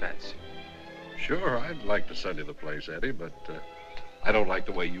place, Fats? Sure, I'd like to sell you the place, Eddie, but I don't like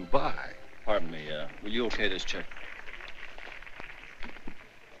the way you buy. Pardon me, will you okay this check?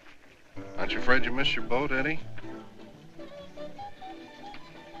 Aren't you afraid you missed your boat, Eddie?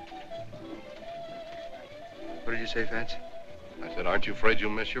 What did you say, Fats? I said, aren't you afraid you'll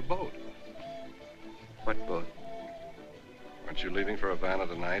miss your boat? What boat? Aren't you leaving for Havana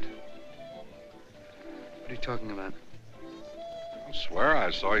tonight? What are you talking about? I swear I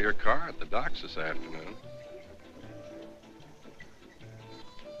saw your car at the docks this afternoon.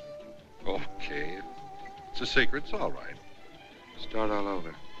 Okay. It's a secret. It's all right. Start all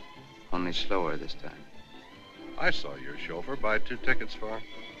over. Only slower this time. I saw your chauffeur buy 2 tickets for him.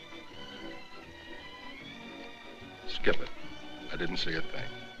 Skip it. I didn't see a thing.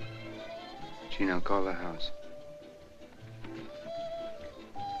 Gino, call the house.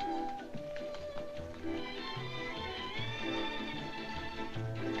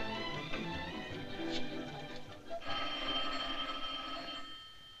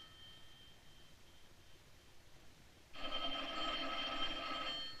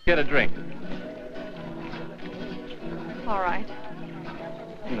 Get a drink. All right.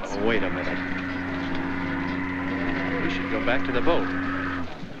 No, wait a minute. We should go back to the boat.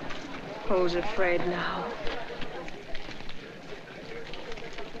 Who's afraid now?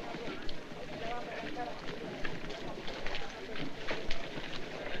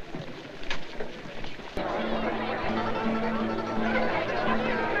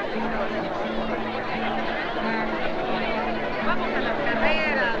 Vamos a las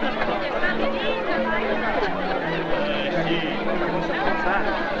carreras.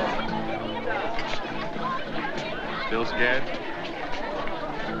 Still scared?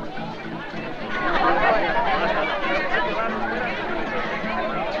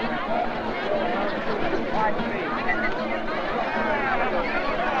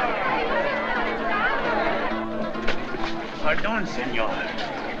 Pardon, senor.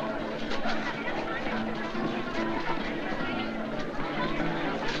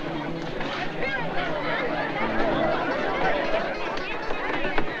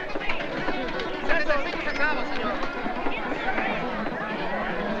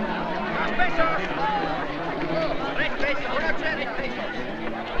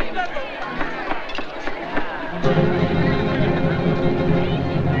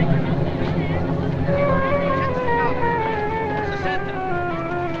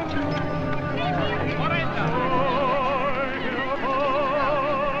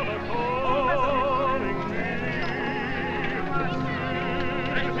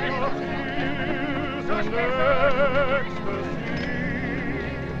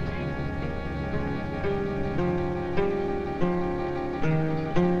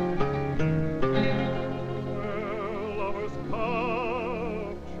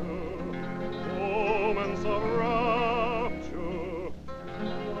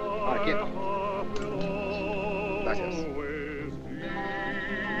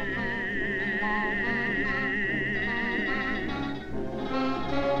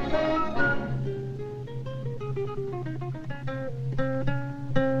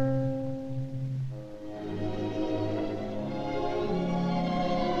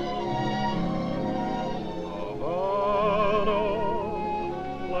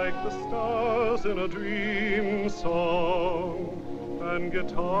 In a dream song and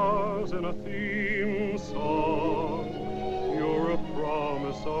guitars in a theme song, you're a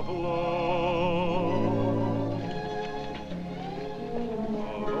promise of love.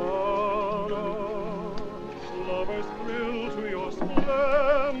 Havana, lovers thrill to your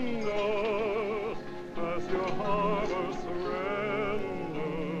splendor as your harbor surrenders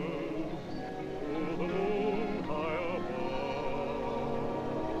to the moon high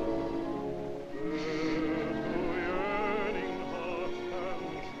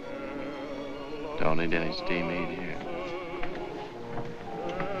Don't need any steam heat here.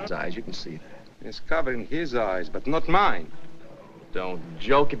 His eyes, you can see that. It's covering his eyes, but not mine. Don't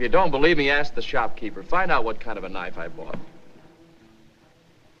joke. If you don't believe me, ask the shopkeeper. Find out what kind of a knife I bought.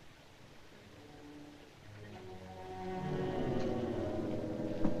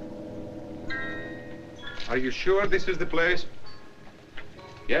 Are you sure this is the place?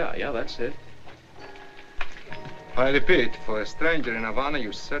 Yeah, that's it. I repeat, for a stranger in Havana,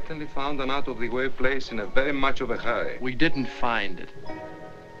 you certainly found an out-of-the-way place in a very much of a hurry. We didn't find it.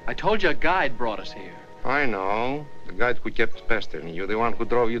 I told you a guide brought us here. I know. The guide who kept pestering you, the one who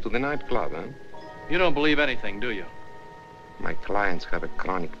drove you to the nightclub, huh? You don't believe anything, do you? My clients have a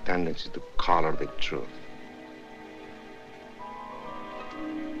chronic tendency to color the truth.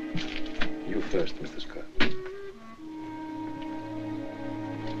 You first, Mr. Scott.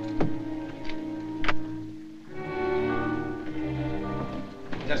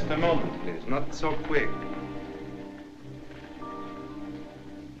 Just a moment, please. Not so quick.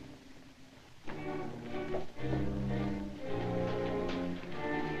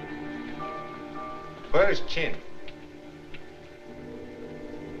 Where is Chin?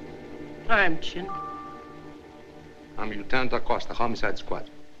 I'm Chin. I'm Lieutenant Acosta, Homicide Squad.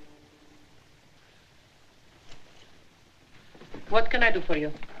 What can I do for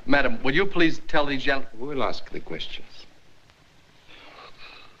you? Madam, will you please tell these gentlemen... We'll ask the questions.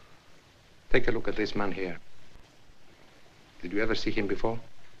 Take a look at this man here. Did you ever see him before?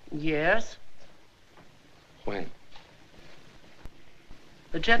 Yes. When?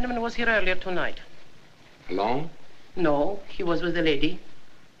 The gentleman was here earlier tonight. Alone? No, he was with a lady.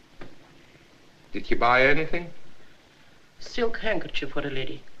 Did he buy anything? Silk handkerchief for a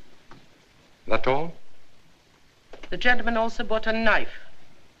lady. That all? The gentleman also bought a knife.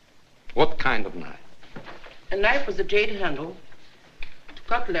 What kind of knife? A knife with a jade handle to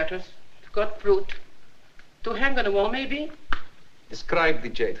cut letters, to cut fruit, to hang on a wall, maybe. Describe the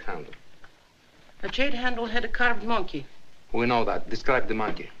jade handle. The jade handle had a carved monkey. We know that. Describe the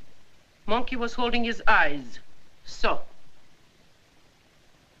monkey. Monkey was holding his eyes. So.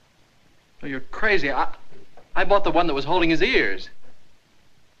 Oh, you're crazy. I bought the one that was holding his ears.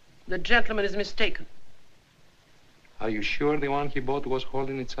 The gentleman is mistaken. Are you sure the one he bought was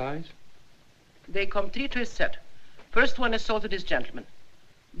holding its eyes? They come 3 to a set. First one is sold to this gentleman.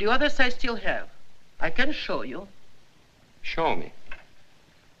 The others I still have. I can show you. Show me.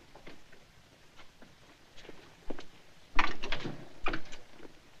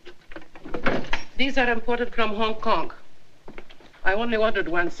 These are imported from Hong Kong. I only ordered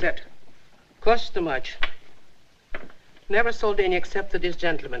one set. Cost too much. Never sold any except to this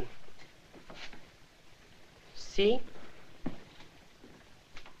gentleman. See?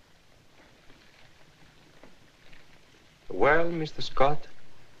 Well, Mr. Scott?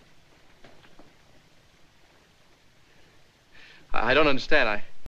 I don't understand.